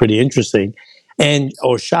 which is pretty interesting.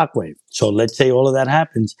 Or shockwave. So let's say all of that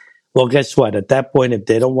happens. Well, guess what? At that point, if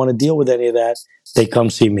they don't want to deal with any of that, they come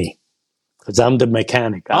see me because I'm the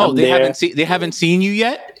mechanic. They haven't seen you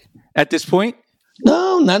yet at this point?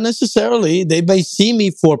 No, not necessarily. They may see me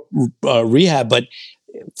for rehab, but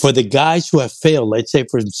for the guys who have failed, let's say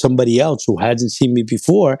for somebody else who hasn't seen me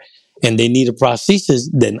before and they need a prosthesis,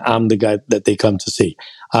 then I'm the guy that they come to see.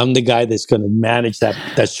 I'm the guy that's going to manage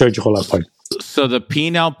that surgical appointment. So the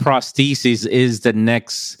penile prosthesis is the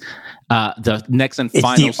next and final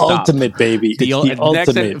stop. It's the ultimate, baby. The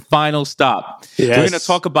next and final stop. Yes. We're going to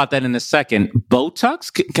talk about that in a second.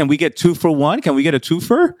 Botox? Can we get 2 for 1? Can we get a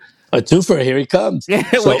twofer? A twofer, here he comes.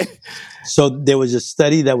 So there was a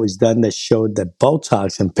study that was done that showed that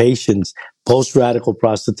Botox in patients post-radical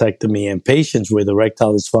prostatectomy and patients with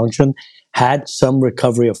erectile dysfunction had some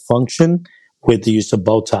recovery of function with the use of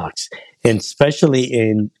Botox. And especially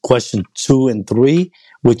in question 2 and 3,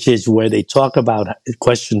 which is where they talk about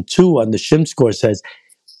question 2 on the SHIM score says,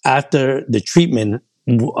 after the treatment,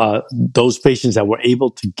 those patients that were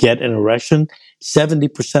able to get an erection,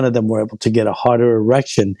 70% of them were able to get a harder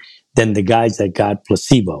erection than the guys that got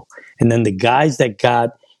placebo. And then the guys that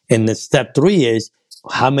got, and the step 3 is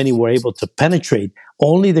how many were able to penetrate.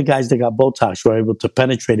 Only the guys that got Botox were able to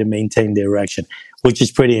penetrate and maintain the erection, which is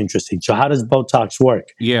pretty interesting. So how does Botox work?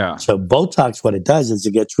 Yeah. So Botox, what it does is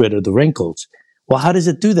it gets rid of the wrinkles. Well, how does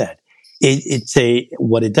it do that?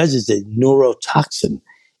 What it does is a neurotoxin.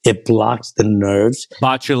 It blocks the nerves.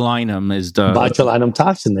 Botulinum is the botulinum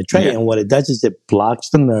toxin, the trait. Yeah. And what it does is it blocks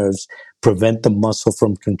the nerves, prevent the muscle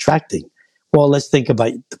from contracting. Well, let's think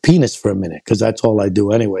about the penis for a minute, because that's all I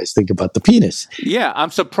do anyways, think about the penis. Yeah,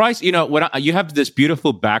 I'm surprised. You know, you have this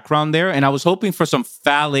beautiful background there, and I was hoping for some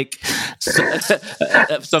phallic, shapes,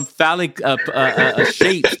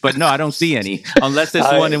 but no, I don't see any, unless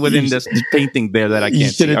there's one within this painting there that I can't see. You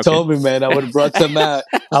should have told me, man. I would have brought some out.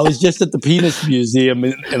 I was just at the Penis Museum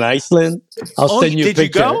in Iceland. I'll send you a picture.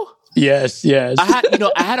 Did you go? Yes. I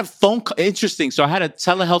had a phone. Interesting. So I had a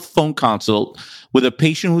telehealth phone consult with a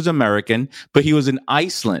patient who's American, but he was in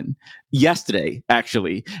Iceland yesterday,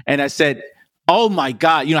 actually. And I said, "Oh my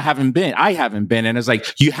God, I haven't been." And it's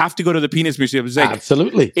like, you have to go to the Penis Museum. Like,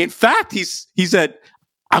 absolutely. In fact, he said,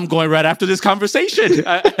 "I'm going right after this conversation.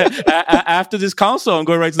 After this consult, I'm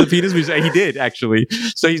going right to the Penis Museum." He did, actually.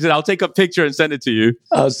 So he said, "I'll take a picture and send it to you."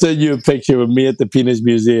 I'll send you a picture of me at the Penis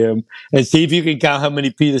Museum and see if you can count how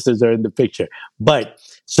many penises are in the picture. But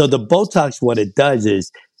so the Botox, what it does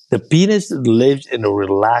is the penis lives in a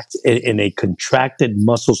relaxed, in a contracted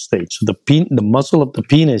muscle state. So the muscle of the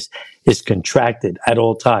penis is contracted at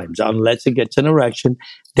all times. Unless it gets an erection,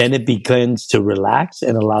 then it begins to relax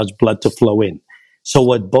and allows blood to flow in. So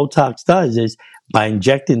what Botox does is, by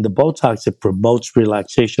injecting the Botox, it promotes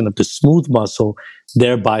relaxation of the smooth muscle,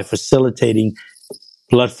 thereby facilitating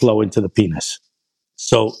blood flow into the penis.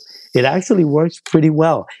 So it actually works pretty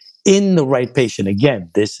well in the right patient.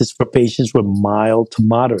 Again, this is for patients with mild to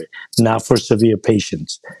moderate, not for severe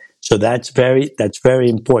patients. So that's very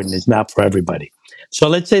important. It's not for everybody. So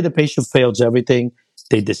let's say the patient fails everything.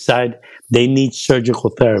 They decide they need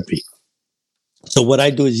surgical therapy. So what I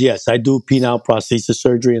do is, yes, I do penile prosthesis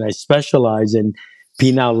surgery, and I specialize in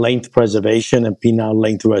penile length preservation and penile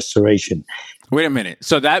length restoration. Wait a minute.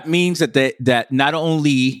 So that means that not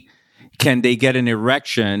only can they get an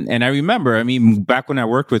erection, and I remember, back when I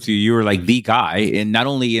worked with you, you were like the guy, and not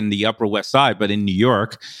only in the Upper West Side, but in New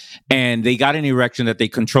York, and they got an erection that they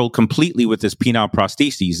control completely with this penile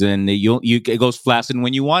prosthesis, and it goes flaccid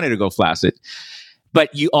when you want it to go flaccid.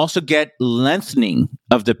 But you also get lengthening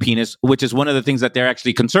of the penis, which is one of the things that they're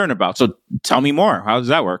actually concerned about. So tell me more. How does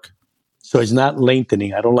that work? So it's not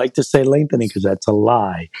lengthening. I don't like to say lengthening because that's a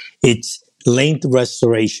lie. It's length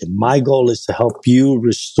restoration. My goal is to help you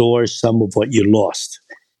restore some of what you lost.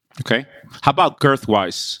 Okay. How about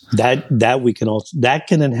girth-wise? That we can also, that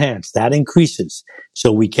can enhance, that increases.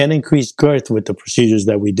 So we can increase girth with the procedures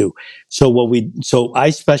that we do. So I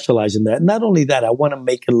specialize in that. Not only that, I want to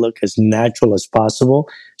make it look as natural as possible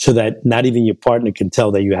so that not even your partner can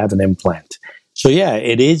tell that you have an implant. So yeah,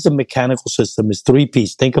 it is a mechanical system. It's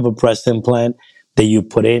 3-piece. Think of a breast implant that you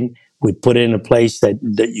put in. We put it in a place that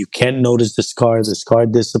you can't notice the scar. The scar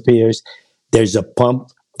disappears. There's a pump.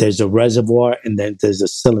 There's a reservoir, and then there's a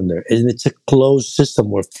cylinder. And it's a closed system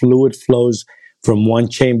where fluid flows from one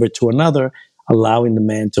chamber to another, allowing the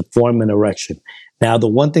man to form an erection. Now, the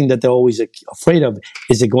one thing that they're always afraid of,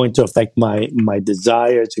 is it going to affect my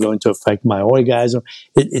desire? Is it going to affect my orgasm?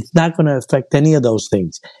 It's not going to affect any of those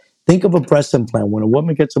things. Think of a breast implant. When a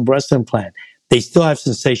woman gets a breast implant, they still have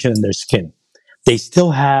sensation in their skin. They still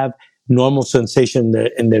have normal sensation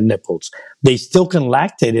in their nipples. They still can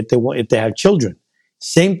lactate if they have children.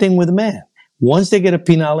 Same thing with a man. Once they get a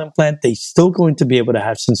penile implant, they're still going to be able to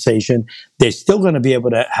have sensation. They're still going to be able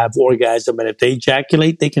to have orgasm. And if they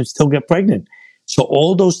ejaculate, they can still get pregnant. So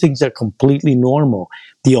all those things are completely normal.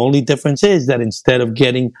 The only difference is that instead of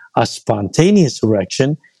getting a spontaneous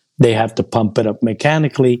erection, they have to pump it up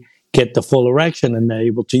mechanically, get the full erection, and they're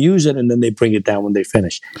able to use it, and then they bring it down when they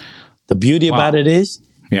finish. The beauty about it is,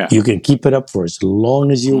 you can keep it up for as long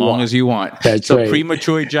as you want. As long as you want. That's so right.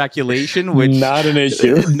 Premature ejaculation, which not an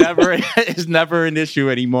issue, is never an issue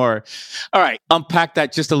anymore. All right, unpack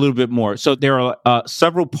that just a little bit more. So there are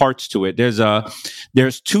several parts to it.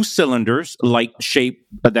 There's 2 cylinders like shape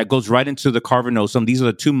that goes right into the cavernosum. These are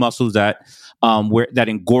the 2 muscles that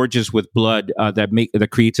engorges with blood that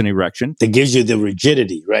creates an erection. That gives you the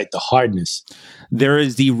rigidity, right? The hardness. There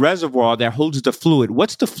is the reservoir that holds the fluid.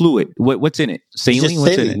 What's the fluid? What's in it? Saline?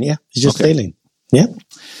 What's in it? Yeah, it's just saline. Yeah.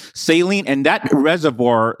 Saline, and that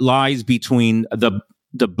reservoir lies between the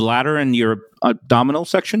bladder and your abdominal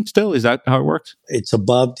section still? Is that how it works? It's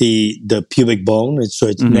above the pubic bone. It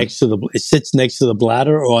sits next to the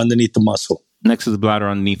bladder or underneath the muscle. Next to the bladder,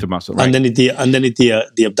 underneath the muscle, right? Underneath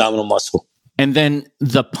the abdominal muscle. And then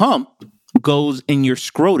the pump goes in your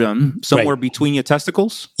scrotum, somewhere between your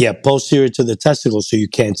testicles? Yeah, posterior to the testicles, so you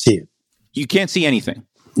can't see it. You can't see anything?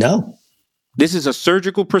 No. This is a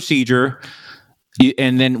surgical procedure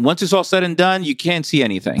And then once it's all said and done, you can't see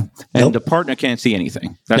anything, and Nope. the partner can't see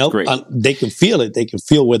anything. That's Nope. great. They can feel it. They can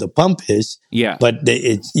feel where the pump is. Yeah. But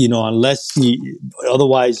it's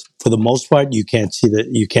otherwise, for the most part, you can't see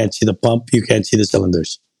the pump. You can't see the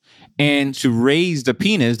cylinders. And to raise the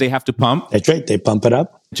penis, they have to pump. That's right. They pump it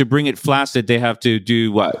up. To bring it flaccid, they have to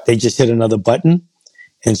do what? They just hit another button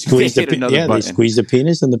and squeeze They hit another They button. squeeze the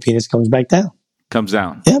penis, and the penis comes back down. Comes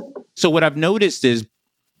down. Yep. So what I've noticed is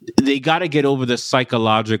they got to get over the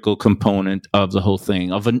psychological component of the whole thing.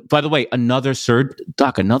 By the way, another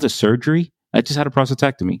surgery? I just had a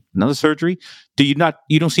prostatectomy. Another surgery? You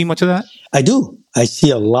don't see much of that? I do. I see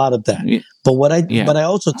a lot of that. Yeah. But but I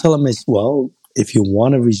also tell them is, well, if you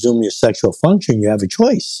want to resume your sexual function, you have a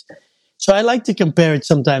choice. So I like to compare it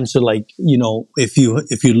sometimes to, like, if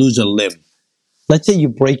you lose a limb, let's say you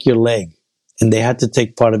break your leg and they had to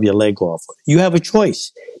take part of your leg off. You have a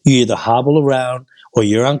choice. You either hobble around, or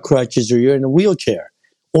you're on crutches, or you're in a wheelchair,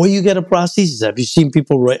 or you get a prosthesis. Have you seen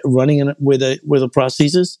people running with a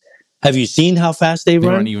prosthesis? Have you seen how fast they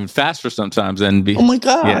run? Run even faster sometimes. Oh my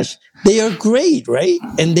gosh, They are great, right?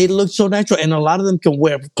 And they look so natural. And a lot of them can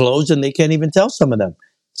wear clothes and they can't even tell, some of them.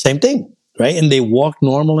 Same thing, right? And they walk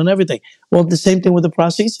normal and everything. Well, the same thing with the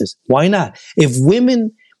prosthesis. Why not? If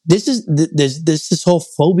women, there's this whole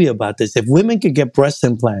phobia about this. If women could get breast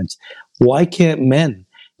implants, why can't men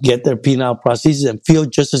get their penile prosthesis and feel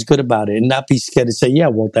just as good about it and not be scared to say, yeah,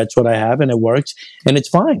 well, that's what I have and it works and it's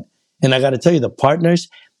fine. And I got to tell you, the partners,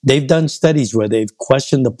 they've done studies where they've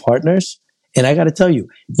questioned the partners. And I got to tell you,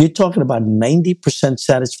 you're talking about 90%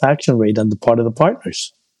 satisfaction rate on the part of the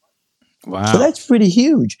partners. Wow. So that's pretty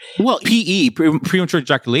huge. Well, premature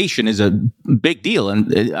ejaculation, is a big deal.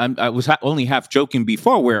 And I was only half joking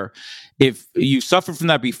before, where if you suffered from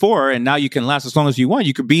that before and now you can last as long as you want,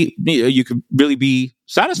 you could really be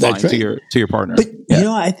satisfying That's right. to your partner. But,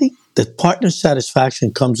 I think the partner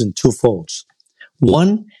satisfaction comes in two folds.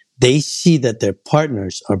 One, they see that their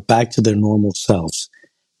partners are back to their normal selves.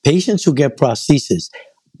 Patients who get prosthesis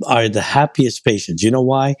are the happiest patients. You know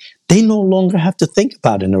why? They no longer have to think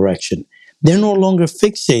about an erection. They're no longer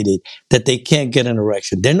fixated that they can't get an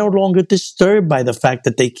erection. They're no longer disturbed by the fact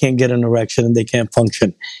that they can't get an erection and they can't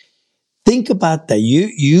function. Think about that.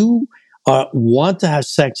 You want to have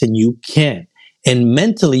sex and you can't. And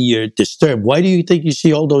mentally you're disturbed. Why do you think you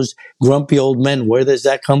see all those grumpy old men? Where does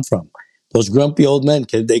that come from? Those grumpy old men,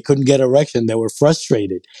 they couldn't get erection. They were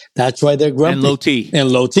frustrated. That's why they're grumpy. And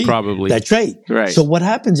low T. Probably. That's right. Right. So what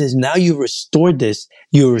happens is now you restore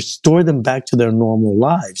them back to their normal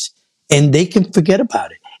lives, and they can forget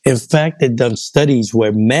about it. In fact, they've done studies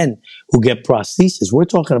where men who get prosthesis, we're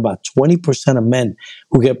talking about 20% of men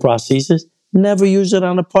who get prosthesis, never use it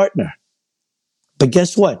on a partner. But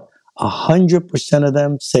guess what? 100% of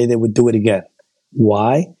them say they would do it again.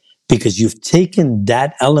 Why? Because you've taken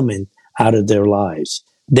that element out of their lives.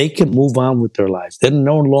 They can move on with their lives. They're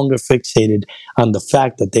no longer fixated on the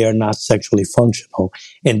fact that they are not sexually functional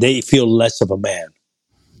and they feel less of a man.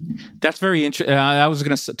 That's very interesting. I was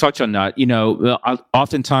going to touch on that.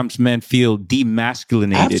 Oftentimes men feel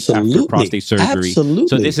demasculinated after prostate surgery. Absolutely.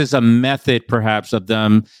 So this is a method, perhaps, of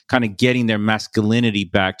them kind of getting their masculinity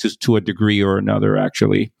back to a degree or another,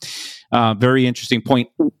 actually. Very interesting point.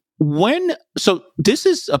 So this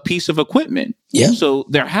is a piece of equipment. Yeah. So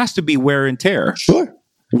there has to be wear and tear. Sure.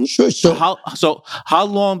 So how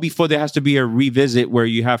long before there has to be a revisit where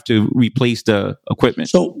you have to replace the equipment?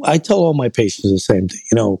 So I tell all my patients the same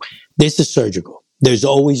thing. This is surgical. There's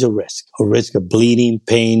always a risk of bleeding,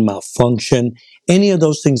 pain, malfunction. Any of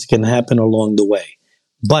those things can happen along the way.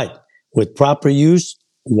 But with proper use,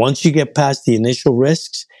 once you get past the initial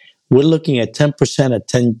risks, we're looking at 10% at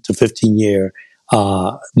 10 to 15 year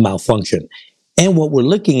malfunction. And what we're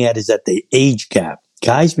looking at is at the age gap.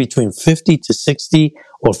 Guys between 50 to 60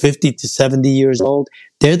 or 50 to 70 years old,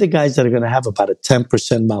 they're the guys that are going to have about a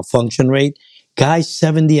 10% malfunction rate. Guys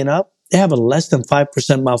 70 and up, they have a less than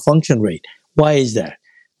 5% malfunction rate. Why is that?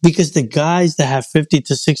 Because the guys that have 50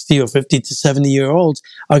 to 60 or 50 to 70 year olds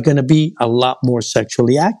are going to be a lot more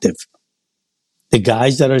sexually active. The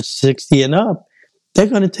guys that are 60 and up, they're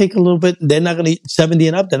going to take a little bit. They're not going to 70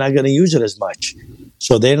 and up. They're not going to use it as much,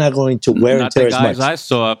 so they're not going to wear and tear as much. Not the guys I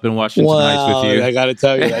saw up in Washington Heights with you. I got to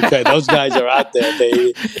tell you, that's right. Those guys are out there,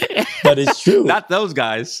 baby. But it's true. Not those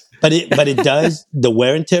guys. But it does. The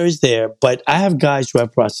wear and tear is there. But I have guys who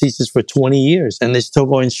have prosthesis for 20 years and they're still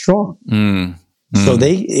going strong. So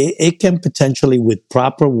it can potentially, with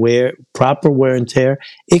proper wear and tear,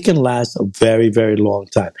 it can last a very, very long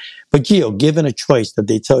time. But Gio, given a choice that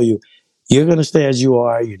they tell you, you're going to stay as you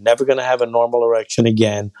are, you're never going to have a normal erection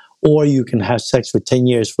again, or you can have sex for 10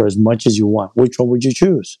 years for as much as you want, which one would you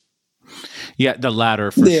choose? Yeah, the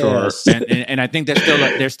latter for sure, Yes. and I think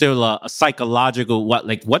there's still a psychological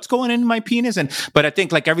what's going in my penis, but I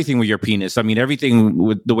think like everything with your penis, I mean everything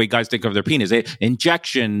with the way guys think of their penis,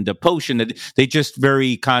 injection, the potion, they just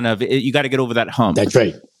very kind of you got to get over that hump. That's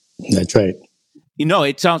right. That's right. You know,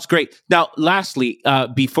 it sounds great. Now, lastly,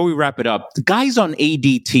 before we wrap it up, the guys on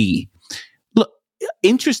ADT. Look,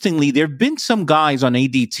 interestingly, there have been some guys on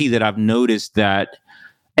ADT that I've noticed that.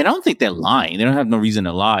 And I don't think they're lying. They don't have no reason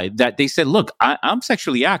to lie. That they said, look, I'm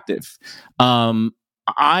sexually active.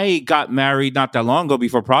 I got married not that long ago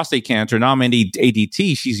before prostate cancer. Now I'm in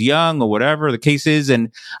ADT. She's young or whatever the case is.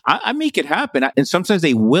 And I make it happen. And sometimes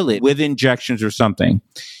they will it with injections or something.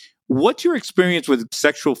 What's your experience with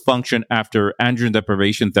sexual function after androgen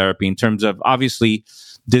deprivation therapy in terms of obviously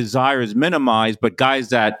desire is minimized, but guys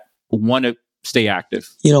that want to stay active?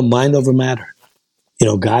 You know, mind over matter. You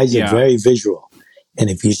know, guys are very visual. And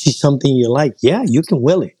if you see something you like, yeah, you can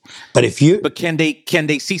will it. But can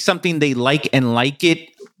they see something they like and like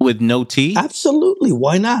it with no T? Absolutely.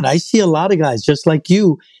 Why not? I see a lot of guys just like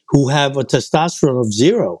you who have a testosterone of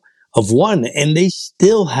 0, of 1, and they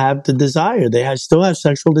still have the desire. They still have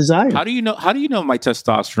sexual desire. How do you know my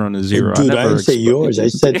testosterone is 0? Dude, I didn't say yours. I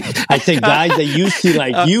said guys that you see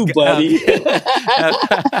like you, buddy.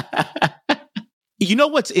 You know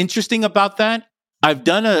what's interesting about that? I've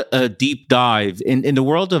done a deep dive in the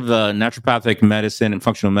world of naturopathic medicine and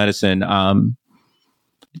functional medicine.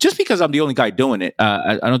 Just because I'm the only guy doing it,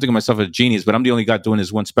 I don't think of myself as a genius, but I'm the only guy doing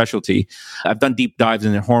this one specialty. I've done deep dives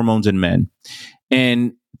in the hormones in men.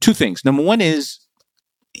 And 2 things. Number 1 is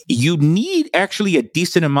you need actually a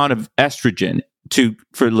decent amount of estrogen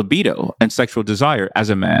for libido and sexual desire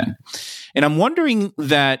as a man. And I'm wondering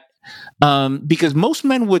that because most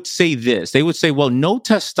men would say this. They would say, well, no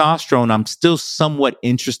testosterone, I'm still somewhat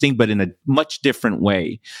interesting, but in a much different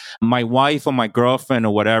way. My wife or my girlfriend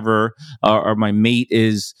or whatever, or my mate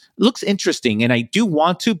looks interesting. And I do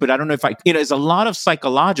want to, but I don't know if it's a lot of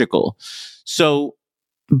psychological. So,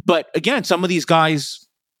 but again, some of these guys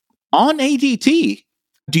on ADT,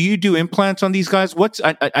 do you do implants on these guys?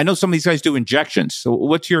 I know some of these guys do injections. So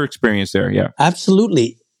what's your experience there? Yeah.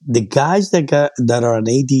 Absolutely. The guys that are on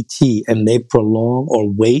ADT and they prolong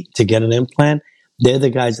or wait to get an implant, they're the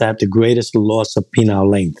guys that have the greatest loss of penile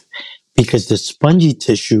length because the spongy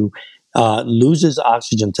tissue loses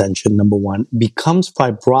oxygen tension, number 1, becomes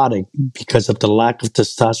fibrotic because of the lack of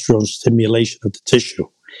testosterone stimulation of the tissue.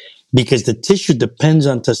 Because the tissue depends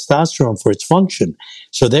on testosterone for its function.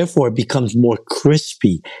 So therefore it becomes more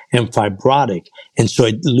crispy and fibrotic. And so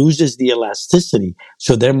it loses the elasticity.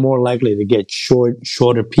 So they're more likely to get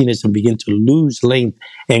shorter penis and begin to lose length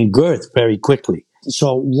and girth very quickly.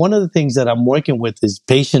 So one of the things that I'm working with is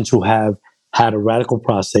patients who have had a radical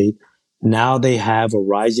prostate. Now they have a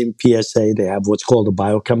rising PSA. They have what's called a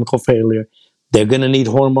biochemical failure. They're going to need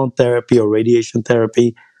hormone therapy or radiation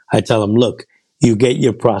therapy. I tell them, look, you get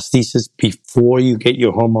your prosthesis before you get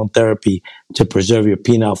your hormone therapy to preserve your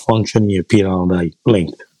penile function and your penile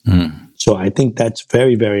length. So I think that's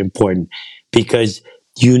very, very important because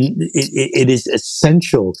it is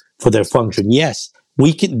essential for their function. Yes,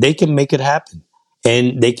 they can make it happen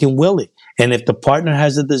and they can will it. And if the partner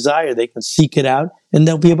has a desire, they can seek it out and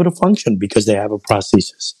they'll be able to function because they have a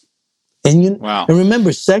prosthesis. And and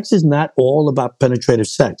remember, sex is not all about penetrative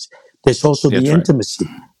sex. There's also the intimacy.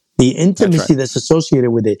 The intimacy that's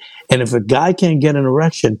associated with it. And if a guy can't get an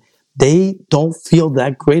erection, they don't feel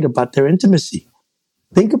that great about their intimacy.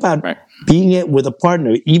 Think about being it with a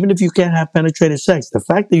partner, even if you can't have penetrative sex. The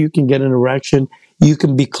fact that you can get an erection, you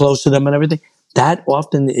can be close to them and everything, that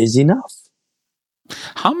often is enough.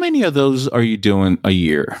 How many of those are you doing a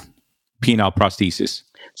year? Penile prosthesis?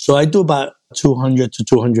 So I do about 200 to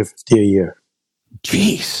 250 a year.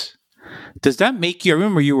 Jeez. Does that make you? I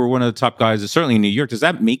remember you were one of the top guys, certainly in New York. Does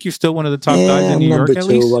that make you still one of the top guys in New York? Number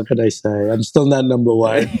 2. What could I say? I'm still not number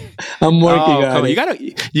 1. I'm working on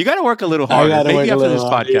it. You gotta work a little harder. Maybe after this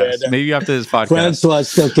podcast. Yeah, Maybe after this podcast. Francois is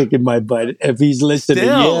still kicking my butt. If he's listening,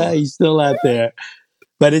 he's still out there.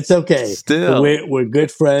 But it's okay. Still, we're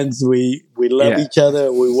good friends. We love each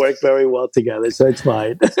other. We work very well together, so it's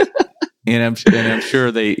fine. And I'm sure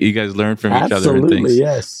you guys learn from each other and things. Absolutely,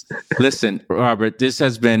 yes. Listen, Robert, this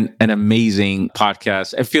has been an amazing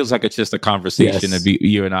podcast. It feels like it's just a conversation of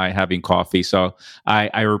you and I having coffee. So I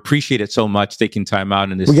appreciate it so much taking time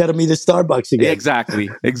out in this. We got to meet at Starbucks again.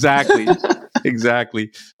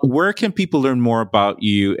 Exactly. Where can people learn more about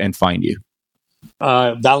you and find you?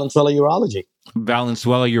 Valenzuela Urology.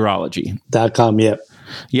 ValenzuelaUrology.com. Yep.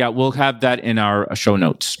 Yeah, we'll have that in our show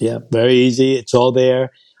notes. Yeah, very easy. It's all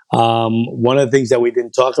there. One of the things that we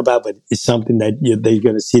didn't talk about, but it's something that they're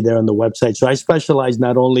going to see there on the website. So I specialize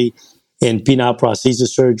not only in penile prosthesis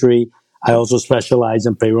surgery. I also specialize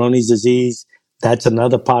in Peyronie's disease. That's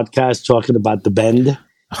another podcast talking about the bend.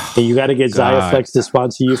 And you got to get Xiaflex to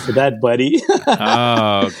sponsor you for that, buddy.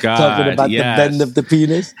 Oh, God. Talking about the bend of the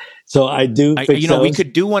penis. So I do fix those. We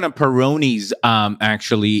could do one on Peyronie's,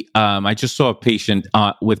 actually. I just saw a patient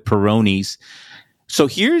with Peyronie's. So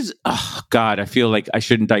here's, oh God, I feel like I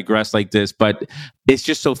shouldn't digress like this, but it's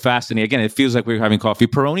just so fascinating. Again, it feels like we're having coffee.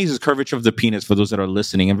 Peyronie's is curvature of the penis, for those that are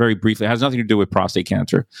listening. And very briefly, it has nothing to do with prostate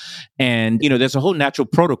cancer. And, there's a whole natural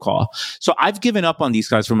protocol. So I've given up on these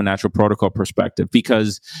guys from a natural protocol perspective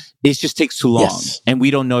because it just takes too long and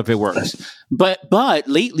we don't know if it works. But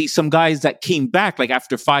lately, some guys that came back like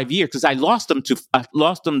after 5 years, because I lost them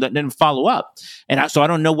that didn't follow up. And so I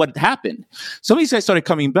don't know what happened. Some of these guys started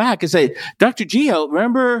coming back and said, Dr. Gio,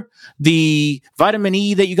 remember the vitamin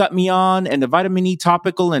E that you got me on and the vitamin E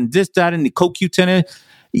topical and this, that, and the CoQ10?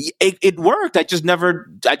 It worked. I just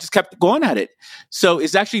kept going at it. So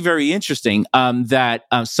it's actually very interesting that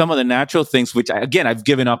some of the natural things, which I've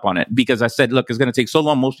given up on it because I said, look, it's going to take so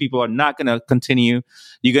long. Most people are not going to continue.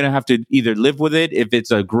 You're going to have to either live with it if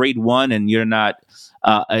it's a grade 1 and you're not,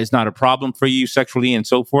 it's not a problem for you sexually and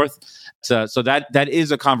so forth. So that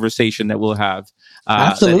is a conversation that we'll have.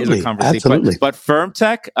 Absolutely. That is a conversation. Absolutely. But Firm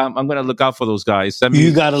Tech, I'm going to look out for those guys.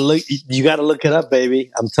 You got to look it up,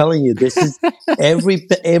 baby. I'm telling you, this is every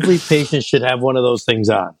patient should have one of those things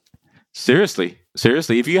on. Seriously.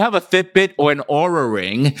 If you have a Fitbit or an Oura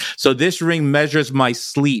ring, so this ring measures my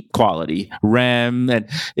sleep quality, REM, and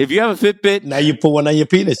if you have a Fitbit, now you put one on your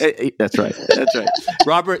penis. That's right.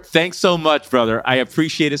 Robert, thanks so much, brother. I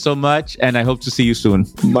appreciate it so much, and I hope to see you soon.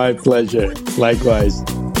 My pleasure. Likewise.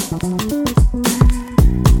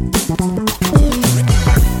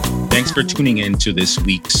 Thanks for tuning in to this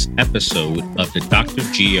week's episode of the Dr.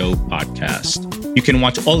 Gio podcast. You can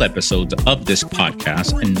watch all episodes of this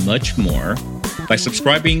podcast and much more by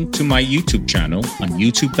subscribing to my YouTube channel on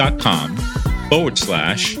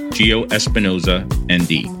youtube.com/Gio Espinoza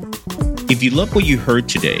ND. If you love what you heard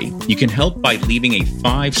today, you can help by leaving a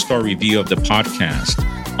 5-star review of the podcast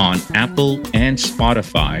on Apple and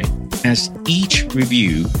Spotify, as each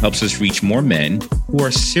review helps us reach more men who are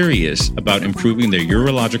serious about improving their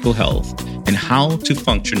urological health and how to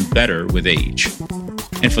function better with age.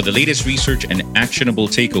 And for the latest research and actionable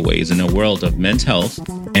takeaways in the world of men's health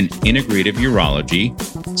and integrative urology,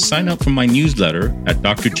 sign up for my newsletter at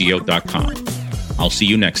drgio.com. I'll see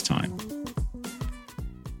you next time.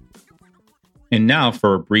 And now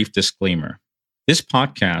for a brief disclaimer. This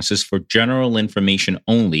podcast is for general information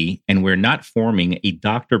only, and we're not forming a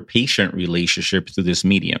doctor-patient relationship through this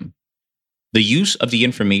medium. The use of the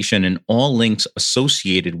information and all links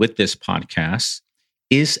associated with this podcast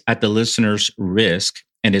is at the listener's risk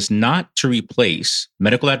and is not to replace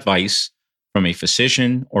medical advice from a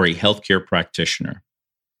physician or a healthcare practitioner.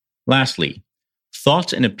 Lastly,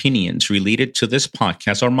 thoughts and opinions related to this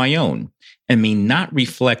podcast are my own and may not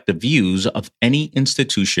reflect the views of any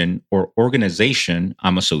institution or organization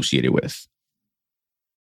I'm associated with.